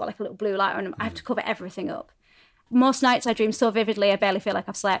charging it, it's got like a little blue light on. I have to cover everything up. Most nights I dream so vividly, I barely feel like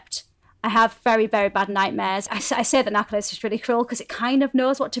I've slept. I have very, very bad nightmares. I say that narcolepsy is really cruel because it kind of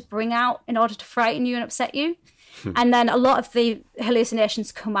knows what to bring out in order to frighten you and upset you. And then a lot of the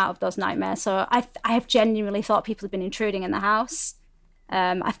hallucinations come out of those nightmares. So I have genuinely thought people have been intruding in the house.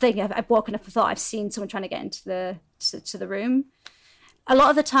 I think I've woken up and thought I've seen someone trying to get into the room. A lot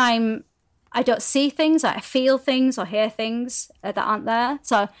of the time, I don't see things, I feel things or hear things that aren't there.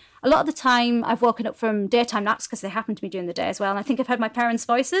 So a lot of the time I've woken up from daytime naps because they happen to be during the day as well. And I think I've heard my parents'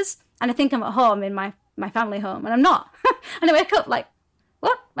 voices and I think I'm at home in my family home and I'm not. And I wake up like,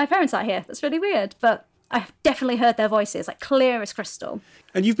 what? My parents aren't here. That's really weird. But I've definitely heard their voices, like clear as crystal.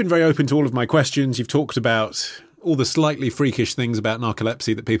 And you've been very open to all of my questions. You've talked about all the slightly freakish things about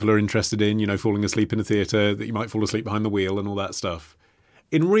narcolepsy that people are interested in, you know, falling asleep in a theatre, that you might fall asleep behind the wheel and all that stuff.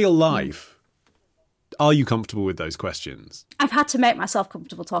 In real life, are you comfortable with those questions? I've had to make myself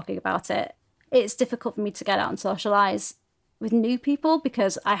comfortable talking about it. It's difficult for me to get out and socialise with new people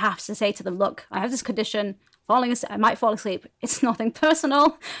because I have to say to them, look, I have this condition, I might fall asleep. It's nothing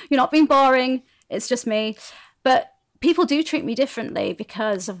personal. You're not being boring. It's just me. But people do treat me differently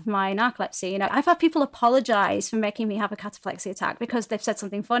because of my narcolepsy. You know, I've had people apologise for making me have a cataplexy attack because they've said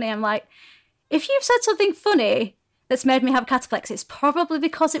something funny. I'm like, if you've said something funny that's made me have cataplexy, it's probably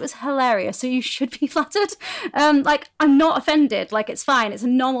because it was hilarious, so you should be flattered. Like, I'm not offended. Like, it's fine. It's a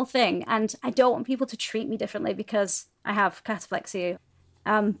normal thing. And I don't want people to treat me differently because I have cataplexy.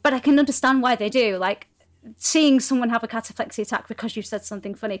 But I can understand why they do. Like, seeing someone have a cataplexy attack because you said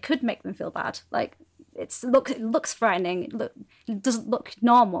something funny could make them feel bad. Like, it looks frightening. It doesn't look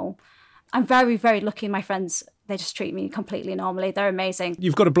normal. I'm very, very lucky. My friends, they just treat me completely normally. They're amazing.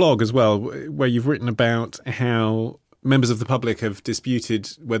 You've got a blog as well where you've written about how members of the public have disputed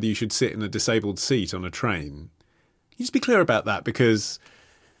whether you should sit in a disabled seat on a train. Can you just be clear about that? Because,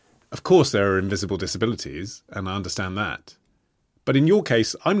 of course, there are invisible disabilities, and I understand that. But in your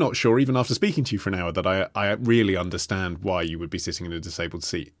case, I'm not sure, even after speaking to you for an hour, that I really understand why you would be sitting in a disabled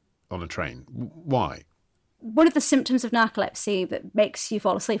seat on a train. Why? One of the symptoms of narcolepsy that makes you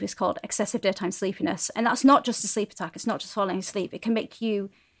fall asleep is called excessive daytime sleepiness. And that's not just a sleep attack. It's not just falling asleep. It can make you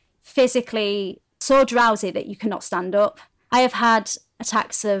physically so drowsy that you cannot stand up. I have had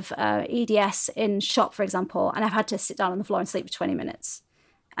attacks of EDS in shop, for example, and I've had to sit down on the floor and sleep for 20 minutes.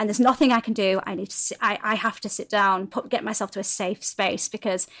 And there's nothing I can do. I have to sit down, get myself to a safe space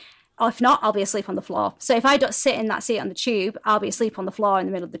because if not, I'll be asleep on the floor. So if I don't sit in that seat on the tube, I'll be asleep on the floor in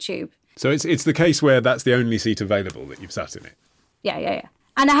the middle of the tube. So it's the case where that's the only seat available that you've sat in it? Yeah.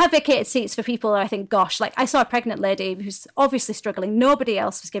 And I have vacated seats for people I think, gosh, like I saw a pregnant lady who's obviously struggling. Nobody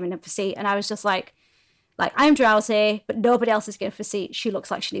else was giving up a seat. And I was just like, I'm drowsy, but nobody else is giving up a seat. She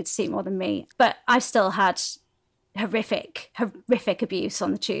looks like she needs a seat more than me. But I've still had horrific abuse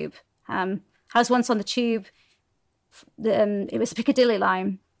on the tube. I was once on the tube. It was a Piccadilly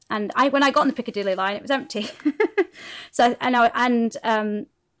line. And when I got on the Piccadilly line, it was empty.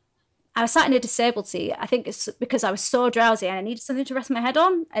 I was sat in a disabled seat. I think it's because I was so drowsy and I needed something to rest my head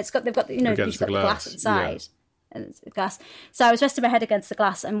on. They've got the glass at the side. Yeah. And the glass. So I was resting my head against the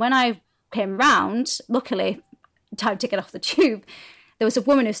glass. And when I came round, luckily, time to get off the tube, there was a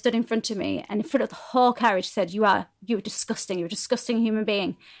woman who stood in front of me and in front of the whole carriage said, you are disgusting. You're a disgusting human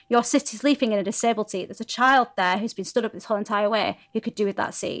being. You're sleeping in a disabled seat. There's a child there who's been stood up this whole entire way who could do with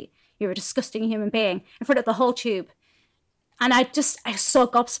that seat. You're a disgusting human being in front of the whole tube. And I was so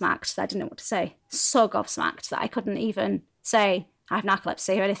gobsmacked that I didn't know what to say. So gobsmacked that I couldn't even say I have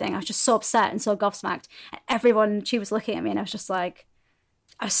narcolepsy or anything. I was just so upset and so gobsmacked. And everyone in the tube was looking at me and I was just like,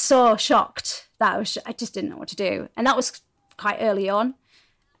 I was so shocked that I just didn't know what to do. And that was quite early on.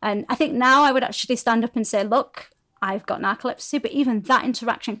 And I think now I would actually stand up and say, look, I've got narcolepsy, but even that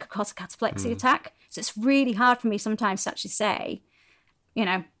interaction could cause a cataplexy attack. So it's really hard for me sometimes to actually say,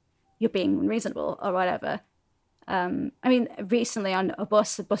 you're being unreasonable or whatever. Recently on a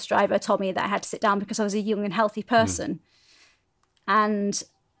bus driver told me that I had to sit down because I was a young and healthy person. And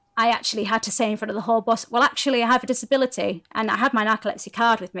I actually had to say in front of the whole bus, well, actually, I have a disability and I have my narcolepsy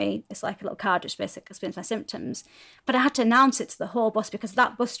card with me. It's like a little card which basically explains my symptoms. But I had to announce it to the whole bus because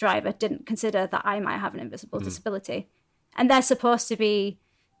that bus driver didn't consider that I might have an invisible disability. And they're supposed to be,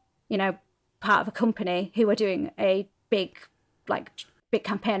 part of a company who are doing a big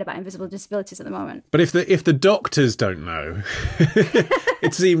campaign about invisible disabilities at the moment. But if the doctors don't know,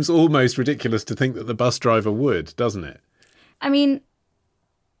 it seems almost ridiculous to think that the bus driver would, doesn't it? I mean,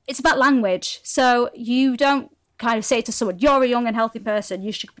 it's about language. So you don't kind of say to someone, you're a young and healthy person,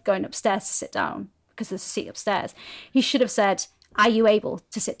 you should be going upstairs to sit down because there's a seat upstairs. He should have said, are you able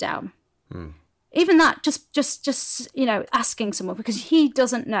to sit down? Even that, just asking someone because he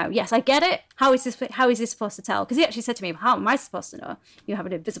doesn't know. Yes, I get it. How is this supposed to tell? Because he actually said to me, how am I supposed to know you have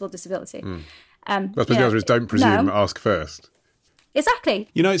an invisible disability? I suppose the answer is don't presume, ask first. Exactly.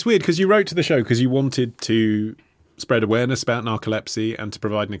 It's weird because you wrote to the show because you wanted to spread awareness about narcolepsy and to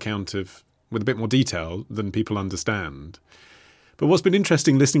provide an account with a bit more detail than people understand. But what's been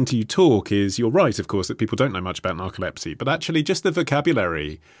interesting listening to you talk is you're right, of course, that people don't know much about narcolepsy, but actually just the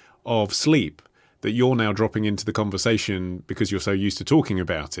vocabulary of sleep that you're now dropping into the conversation because you're so used to talking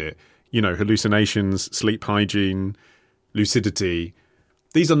about it. You know, hallucinations, sleep hygiene, lucidity.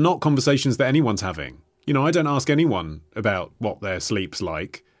 These are not conversations that anyone's having. You know, I don't ask anyone about what their sleep's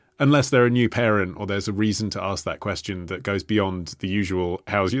like unless they're a new parent or there's a reason to ask that question that goes beyond the usual,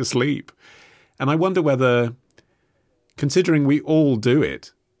 how's your sleep? And I wonder whether, considering we all do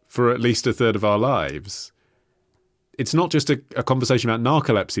it for at least a third of our lives, it's not just a conversation about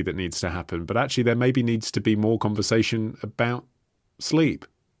narcolepsy that needs to happen, but actually there maybe needs to be more conversation about sleep.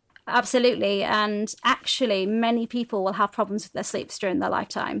 Absolutely. And actually, many people will have problems with their sleeps during their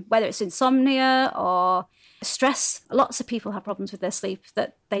lifetime, whether it's insomnia or stress. Lots of people have problems with their sleep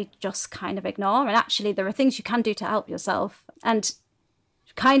that they just kind of ignore. And actually, there are things you can do to help yourself. And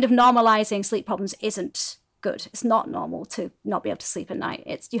kind of normalizing sleep problems isn't good. It's not normal to not be able to sleep at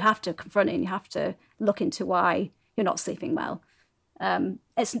night. You have to confront it and you have to look into why you're not sleeping well. And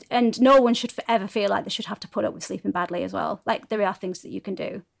no one should ever feel like they should have to put up with sleeping badly as well. Like, there are things that you can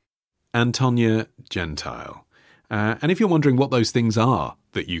do. Antonia Gentile. And if you're wondering what those things are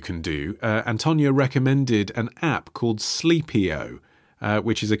that you can do, Antonia recommended an app called Sleepio,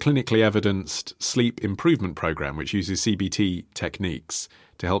 which is a clinically evidenced sleep improvement program which uses CBT techniques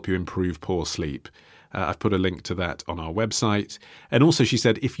to help you improve poor sleep. I've put a link to that on our website. And also she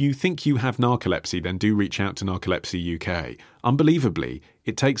said, if you think you have narcolepsy, then do reach out to Narcolepsy UK. Unbelievably,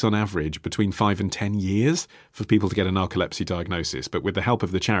 it takes on average between 5 and 10 years for people to get a narcolepsy diagnosis. But with the help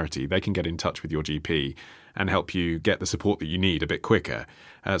of the charity, they can get in touch with your GP and help you get the support that you need a bit quicker.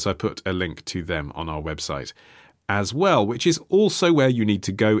 So I put a link to them on our website as well, which is also where you need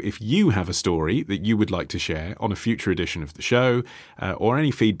to go if you have a story that you would like to share on a future edition of the show, or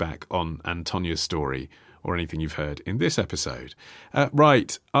any feedback on Antonia's story or anything you've heard in this episode.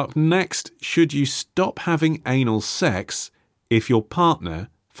 Right, up next, should you stop having anal sex if your partner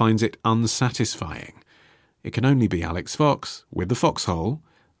finds it unsatisfying? It can only be Alex Fox with The Foxhole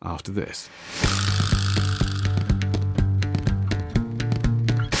after this.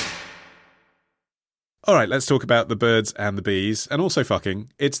 All right, let's talk about the birds and the bees, and also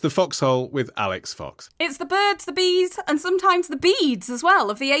fucking. It's The Foxhole with Alex Fox. It's the birds, the bees, and sometimes the beads as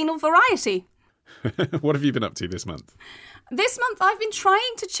well, of the anal variety. What have you been up to this month? This month I've been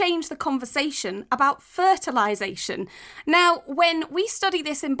trying to change the conversation about fertilisation. Now, when we study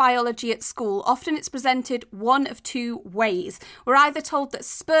this in biology at school, often it's presented one of two ways. We're either told that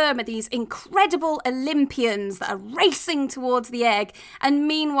sperm are these incredible Olympians that are racing towards the egg, and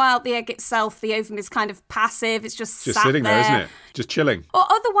meanwhile the egg itself, the ovum, is kind of passive, it's just sat sitting there, isn't it? Just chilling. Or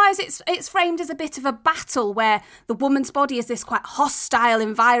otherwise it's framed as a bit of a battle where the woman's body is this quite hostile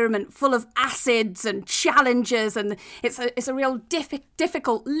environment full of acids and challenges, and it's a real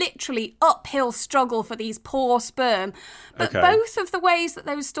difficult, literally uphill struggle for these poor sperm. But both of the ways that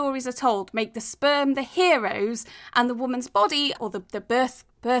those stories are told make the sperm the heroes and the woman's body, or the birth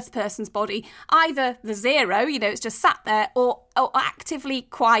person's body, either the zero, it's just sat there, or actively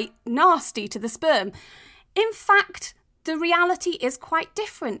quite nasty to the sperm. In fact, the reality is quite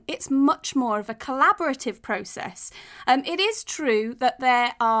different. It's much more of a collaborative process. It is true that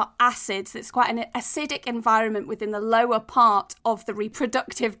there are acids. It's quite an acidic environment within the lower part of the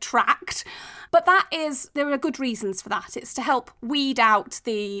reproductive tract. But there are good reasons for that. It's to help weed out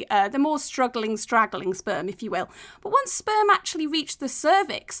the more straggling sperm, if you will. But once sperm actually reach the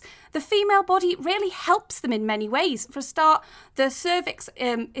cervix, the female body really helps them in many ways. For a start, the cervix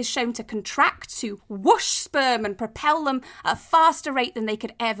is shown to contract, to whoosh sperm and propel them at a faster rate than they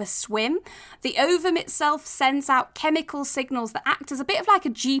could ever swim. The ovum itself sends out chemical signals that act as a bit of like a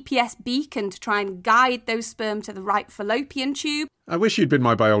GPS beacon to try and guide those sperm to the right fallopian tube. I wish you'd been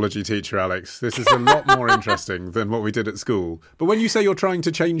my biology teacher, Alex. This is a lot more interesting than what we did at school. But when you say you're trying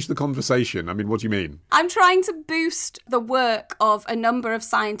to change the conversation, I mean, what do you mean? I'm trying to boost the work of a number of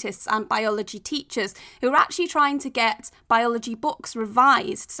scientists and biology teachers who are actually trying to get biology books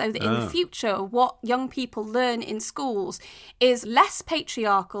revised so that in the future, what young people learn in schools is less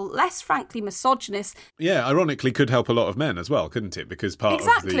patriarchal, less frankly misogynist. Yeah, ironically could help a lot of men as well, couldn't it? Because part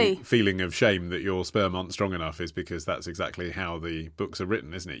of the feeling of shame that your sperm aren't strong enough is because that's exactly how the books are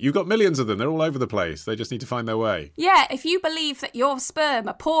written, isn't it? You've got millions of them. They're all over the place. They just need to find their way. Yeah, if you believe that your sperm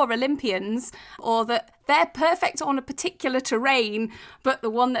are poor Olympians, or that they're perfect on a particular terrain, but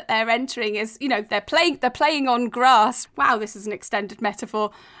the one that they're entering is, they're playing on grass. Wow, this is an extended metaphor.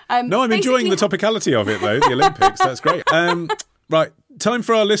 No, I'm enjoying the topicality of it, though, the Olympics. That's great. Right, time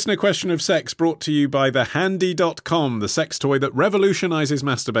for our listener question of sex, brought to you by thehandy.com, the sex toy that revolutionises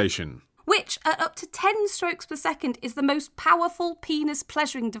masturbation. Which, at up to 10 strokes per second, is the most powerful penis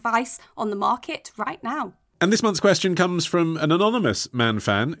pleasuring device on the market right now. And this month's question comes from an anonymous man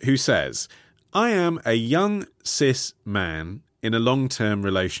fan who says, I am a young cis man in a long-term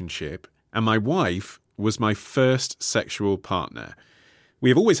relationship, and my wife was my first sexual partner. We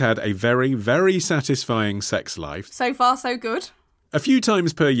have always had a very, very satisfying sex life. So far, so good. A few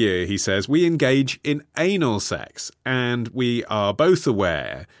times per year, he says, we engage in anal sex, and we are both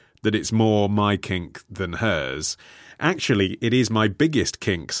aware that it's more my kink than hers. Actually, it is my biggest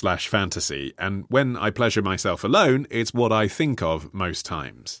kink/fantasy, and when I pleasure myself alone, it's what I think of most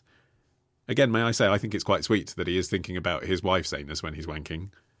times. Again, may I say, I think it's quite sweet that he is thinking about his wife's anus when he's wanking.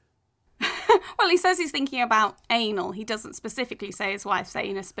 Well, he says he's thinking about anal. He doesn't specifically say his wife's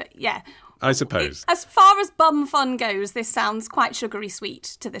anus, but yeah. I suppose. As far as bum fun goes, this sounds quite sugary sweet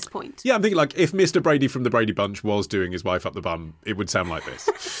to this point. Yeah, I'm thinking like if Mr. Brady from the Brady Bunch was doing his wife up the bum, it would sound like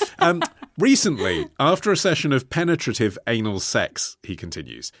this. Recently, after a session of penetrative anal sex, he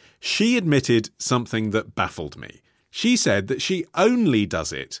continues, she admitted something that baffled me. She said that she only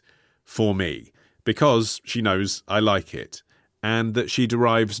does it for me because she knows I like it, and that she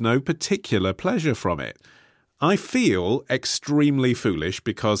derives no particular pleasure from it. I feel extremely foolish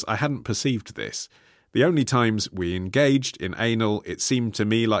because I hadn't perceived this. The only times we engaged in anal, it seemed to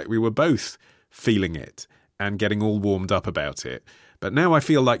me like we were both feeling it and getting all warmed up about it. But now I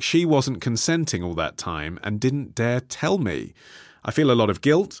feel like she wasn't consenting all that time and didn't dare tell me. I feel a lot of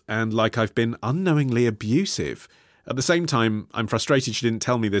guilt and like I've been unknowingly abusive. At the same time, I'm frustrated she didn't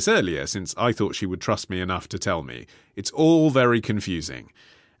tell me this earlier, since I thought she would trust me enough to tell me. It's all very confusing.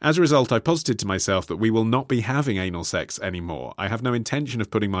 As a result, I posited to myself that we will not be having anal sex anymore. I have no intention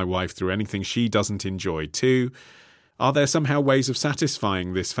of putting my wife through anything she doesn't enjoy too. Are there somehow ways of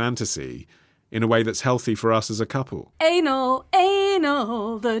satisfying this fantasy in a way that's healthy for us as a couple? Anal,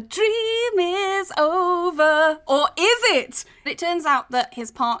 anal, the dream is over. Or is it? It turns out that his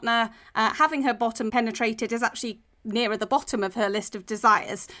partner, having her bottom penetrated, is actually nearer the bottom of her list of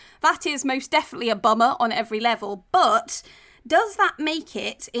desires. That is most definitely a bummer on every level, but does that make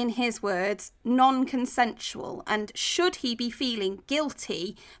it, in his words, non-consensual? And should he be feeling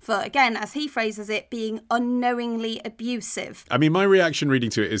guilty for, again, as he phrases it, being unknowingly abusive? I mean, my reaction reading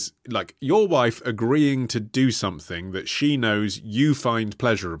to it is, like, your wife agreeing to do something that she knows you find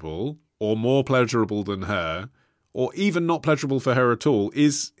pleasurable, or more pleasurable than her, or even not pleasurable for her at all,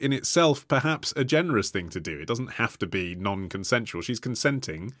 is in itself perhaps a generous thing to do. It doesn't have to be non-consensual. She's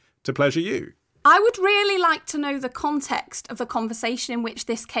consenting to pleasure you. I would really like to know the context of the conversation in which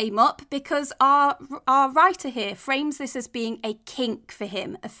this came up, because our writer here frames this as being a kink for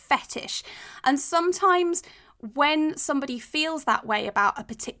him, a fetish. And sometimes when somebody feels that way about a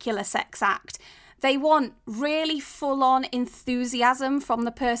particular sex act, they want really full-on enthusiasm from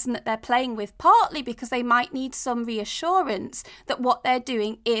the person that they're playing with, partly because they might need some reassurance that what they're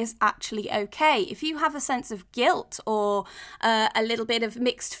doing is actually okay. If you have a sense of guilt or a little bit of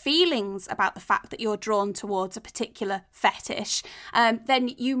mixed feelings about the fact that you're drawn towards a particular fetish, then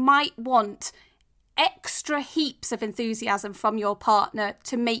you might want extra heaps of enthusiasm from your partner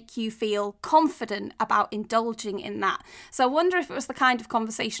to make you feel confident about indulging in that. So I wonder if it was the kind of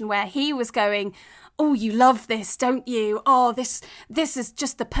conversation where he was going, oh, you love this, don't you? Oh, this is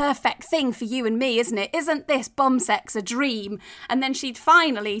just the perfect thing for you and me, isn't it? Isn't this bum sex a dream? And then she'd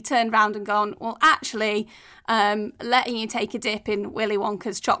finally turned round and gone, well, actually, letting you take a dip in Willy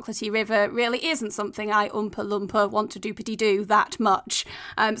Wonka's chocolatey river really isn't something I oompa-loompa want to doopity-doo that much.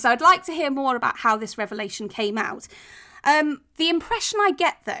 So I'd like to hear more about how this revelation came out. The impression I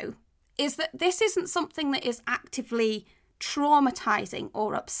get, though, is that this isn't something that is actively traumatising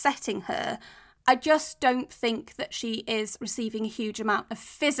or upsetting her. I just don't think that she is receiving a huge amount of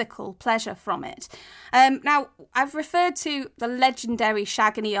physical pleasure from it. Now, I've referred to the legendary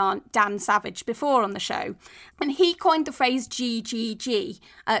Shaggany aunt Dan Savage before on the show, and he coined the phrase GGG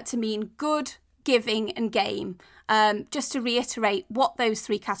to mean good, giving and game. Just to reiterate what those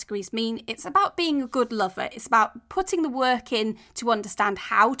three categories mean, it's about being a good lover. It's about putting the work in to understand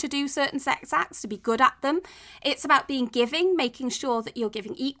how to do certain sex acts, to be good at them. It's about being giving, making sure that you're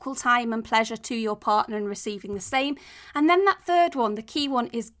giving equal time and pleasure to your partner and receiving the same. And then that third one, the key one,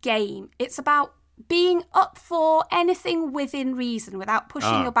 is game. It's about being up for anything within reason without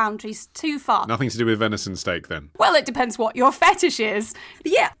pushing your boundaries too far. Nothing to do with venison steak then? Well, it depends what your fetish is.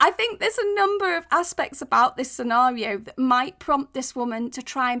 But yeah, I think there's a number of aspects about this scenario that might prompt this woman to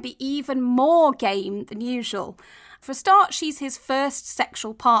try and be even more game than usual. For a start, she's his first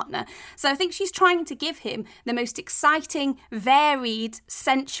sexual partner, so I think she's trying to give him the most exciting, varied,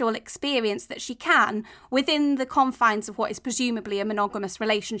 sensual experience that she can within the confines of what is presumably a monogamous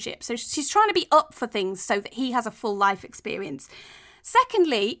relationship. So she's trying to be up for things so that he has a full life experience.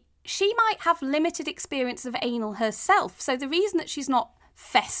 Secondly, she might have limited experience of anal herself. So the reason that she's not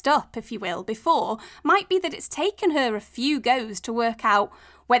fessed up, if you will, before might be that it's taken her a few goes to work out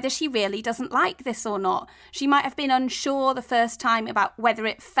whether she really doesn't like this or not. She might have been unsure the first time about whether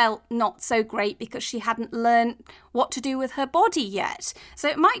it felt not so great because she hadn't learned what to do with her body yet. So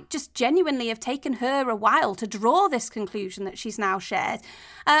it might just genuinely have taken her a while to draw this conclusion that she's now shared.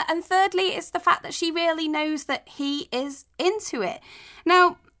 And thirdly, it's the fact that she really knows that he is into it.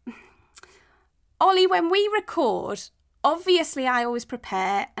 Now, Ollie, when we record, obviously I always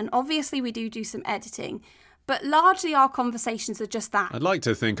prepare, and obviously we do some editing, but largely our conversations are just that. I'd like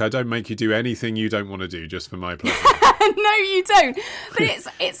to think I don't make you do anything you don't want to do just for my pleasure. No, you don't. But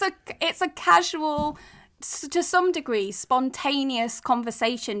it's a casual, to some degree, spontaneous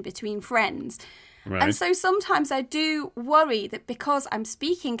conversation between friends. Right. And so sometimes I do worry that because I'm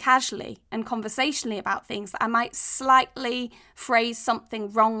speaking casually and conversationally about things, that I might slightly phrase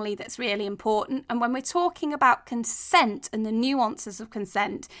something wrongly that's really important. And when we're talking about consent and the nuances of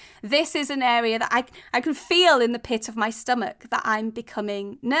consent, this is an area that I can feel in the pit of my stomach that I'm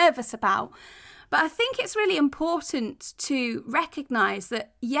becoming nervous about. But I think it's really important to recognise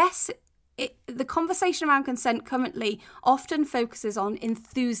that, yes, the conversation around consent currently often focuses on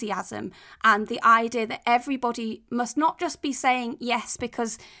enthusiasm and the idea that everybody must not just be saying yes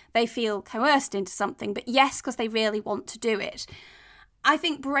because they feel coerced into something, but yes because they really want to do it. I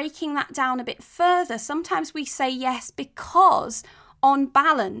think breaking that down a bit further, sometimes we say yes because, on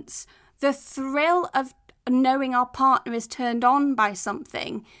balance, the thrill of knowing our partner is turned on by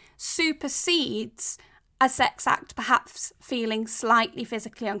something supersedes a sex act perhaps feeling slightly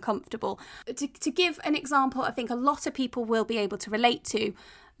physically uncomfortable. To give an example, I think a lot of people will be able to relate to,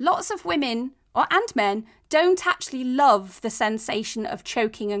 lots of women and men don't actually love the sensation of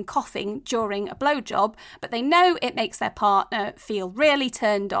choking and coughing during a blowjob, but they know it makes their partner feel really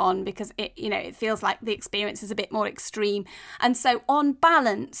turned on because it feels like the experience is a bit more extreme. And so on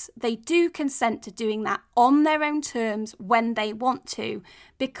balance, they do consent to doing that on their own terms when they want to,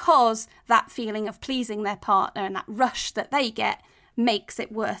 because that feeling of pleasing their partner and that rush that they get makes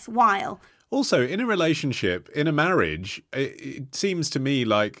it worthwhile. Also, in a relationship, in a marriage, it seems to me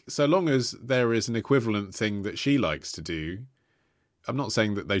like so long as there is an equivalent thing that she likes to do, I'm not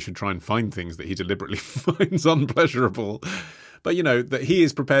saying that they should try and find things that he deliberately finds unpleasurable, but, that he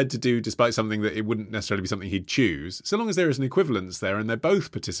is prepared to do despite something that it wouldn't necessarily be something he'd choose. So long as there is an equivalence there and they're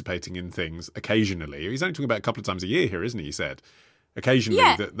both participating in things occasionally. He's only talking about a couple of times a year here, isn't he, he said? Occasionally,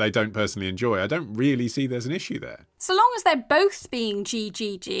 yeah, that they don't personally enjoy. I don't really see there's an issue there. So long as they're both being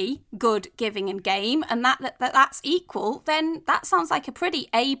GGG, good, giving and game, and that's equal, then that sounds like a pretty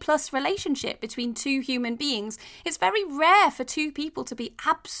A+ relationship between two human beings. It's very rare for two people to be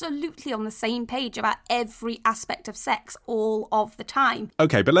absolutely on the same page about every aspect of sex all of the time.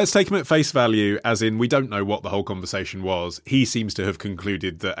 Okay, but let's take him at face value, as in we don't know what the whole conversation was. He seems to have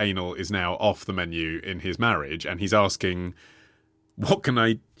concluded that anal is now off the menu in his marriage, and he's asking, what can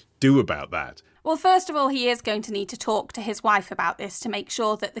I do about that? Well, first of all, he is going to need to talk to his wife about this to make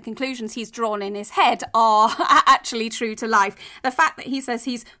sure that the conclusions he's drawn in his head are actually true to life. The fact that he says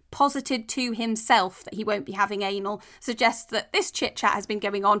he's posited to himself that he won't be having anal suggests that this chit-chat has been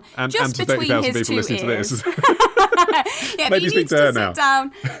going on just between his two ears. Yeah, maybe speak to her now.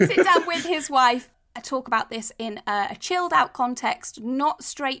 Sit down with his wife. Talk about this in a chilled out context, not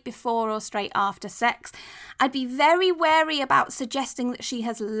straight before or straight after sex. I'd be very wary about suggesting that she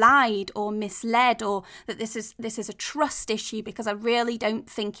has lied or misled or that this is a trust issue, because I really don't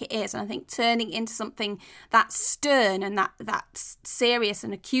think it is. And I think turning into something that stern and that serious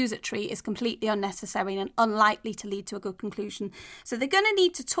and accusatory is completely unnecessary and unlikely to lead to a good conclusion. So they're going to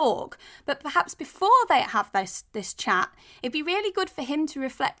need to talk, but perhaps before they have this chat, it'd be really good for him to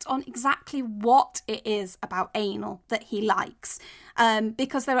reflect on exactly what it is about anal that he likes,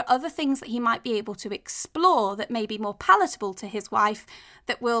 because there are other things that he might be able to explore that may be more palatable to his wife,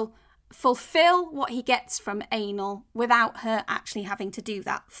 that will fulfill what he gets from anal without her actually having to do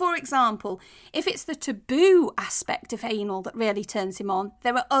that. For example, if it's the taboo aspect of anal that really turns him on,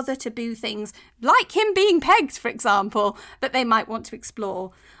 there are other taboo things, like him being pegged, for example, that they might want to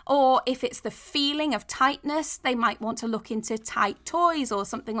explore. Or if it's the feeling of tightness, they might want to look into tight toys or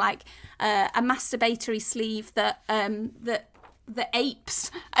something like a masturbatory sleeve that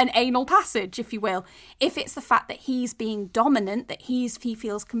apes an anal passage, if you will. If it's the fact that he's being dominant, that he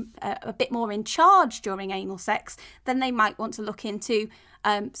feels a bit more in charge during anal sex, then they might want to look into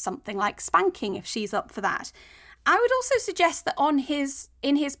something like spanking if she's up for that. I would also suggest that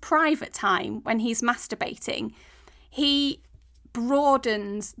in his private time when he's masturbating, he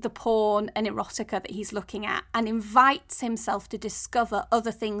broadens the porn and erotica that he's looking at and invites himself to discover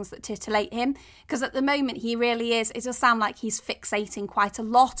other things that titillate him. Because at the moment he really is, it does sound like he's fixating quite a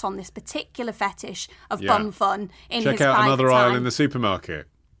lot on this particular fetish of bum fun in his private time. Check out another aisle in the supermarket.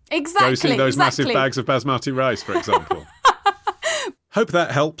 Exactly. Go see those massive bags of basmati rice, for example. Hope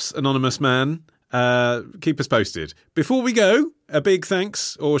that helps, anonymous man. Keep us posted. Before we go, a big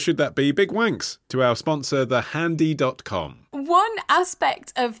thanks, or should that be big wanks, to our sponsor, thehandy.com. One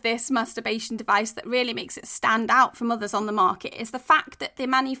aspect of this masturbation device that really makes it stand out from others on the market is the fact that the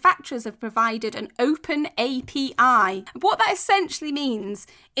manufacturers have provided an open API. What that essentially means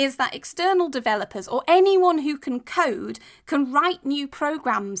is that external developers or anyone who can code can write new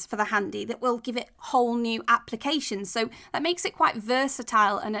programs for the Handy that will give it whole new applications. So that makes it quite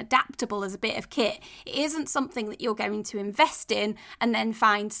versatile and adaptable as a bit of kit. It isn't something that you're going to invest in and then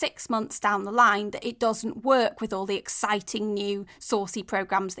find 6 months down the line that it doesn't work with all the exciting new saucy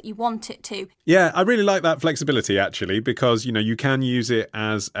programs that you want it to. Yeah, I really like that flexibility, actually, because, you know, you can use it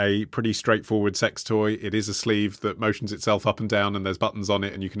as a pretty straightforward sex toy. It is a sleeve that motions itself up and down and there's buttons on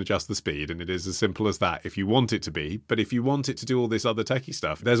it and you can adjust the speed, and it is as simple as that if you want it to be. But if you want it to do all this other techie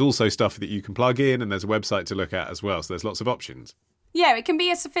stuff, there's also stuff that you can plug in and there's a website to look at as well, so there's lots of options. Yeah, it can be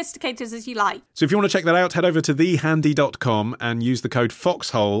as sophisticated as you like. So if you want to check that out, head over to thehandy.com and use the code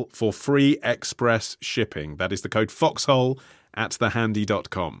FOXHOLE for free express shipping. That is the code FOXHOLE at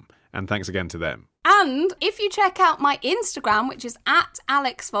thehandy.com. And thanks again to them. And if you check out my Instagram, which is at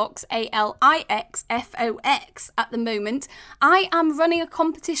AlixFox, ALIXFOX at the moment, I am running a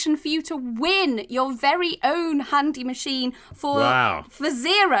competition for you to win your very own handy machine for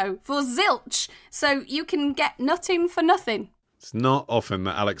zilch. So you can get nutting for nothing. It's not often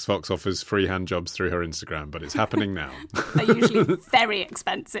that Alex Fox offers free hand jobs through her Instagram, but it's happening now. They're usually very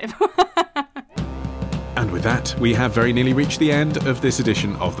expensive. And with that, we have very nearly reached the end of this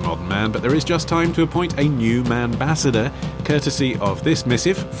edition of The Modern Man, but there is just time to appoint a new man-ambassador, courtesy of this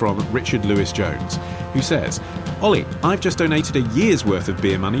missive from Richard Lewis Jones, who says, Ollie, I've just donated a year's worth of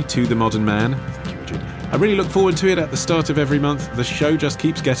beer money to The Modern Man. Thank you, Richard. I really look forward to it at the start of every month. The show just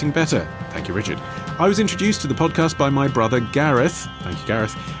keeps getting better. Thank you, Richard. I was introduced to the podcast by my brother Gareth. Thank you,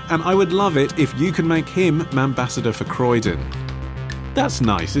 Gareth. And I would love it if you can make him ambassador for Croydon. That's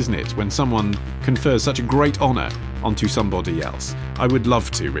nice, isn't it, when someone confers such a great honour onto somebody else? I would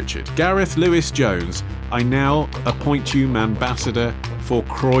love to, Richard. Gareth Lewis Jones, I now appoint you ambassador for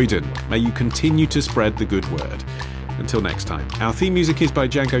Croydon. May you continue to spread the good word. Until next time, our theme music is by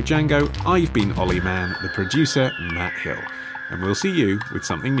Django Django. I've been Ollie Mann, the producer, Matt Hill. And we'll see you with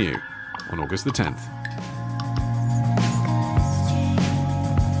something new on August the 10th.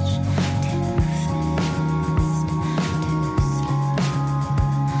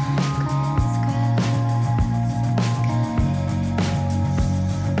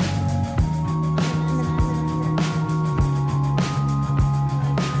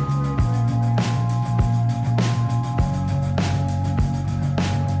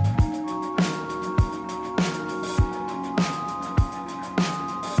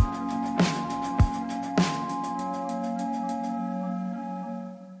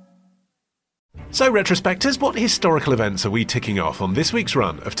 So, retrospectors, what historical events are we ticking off on this week's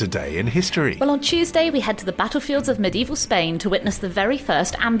run of Today in History? Well, on Tuesday, we head to the battlefields of medieval Spain to witness the very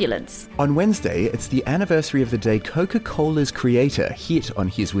first ambulance. On Wednesday, it's the anniversary of the day Coca-Cola's creator hit on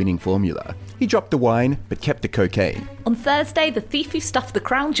his winning formula. He dropped the wine, but kept the cocaine. On Thursday, the thief who stuffed the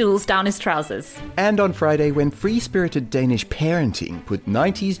crown jewels down his trousers. And on Friday, when free-spirited Danish parenting put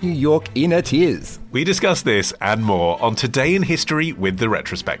 90s New York in a tears. We discuss this and more on Today in History with the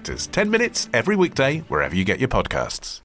Retrospectors. 10 minutes every weekday, wherever you get your podcasts.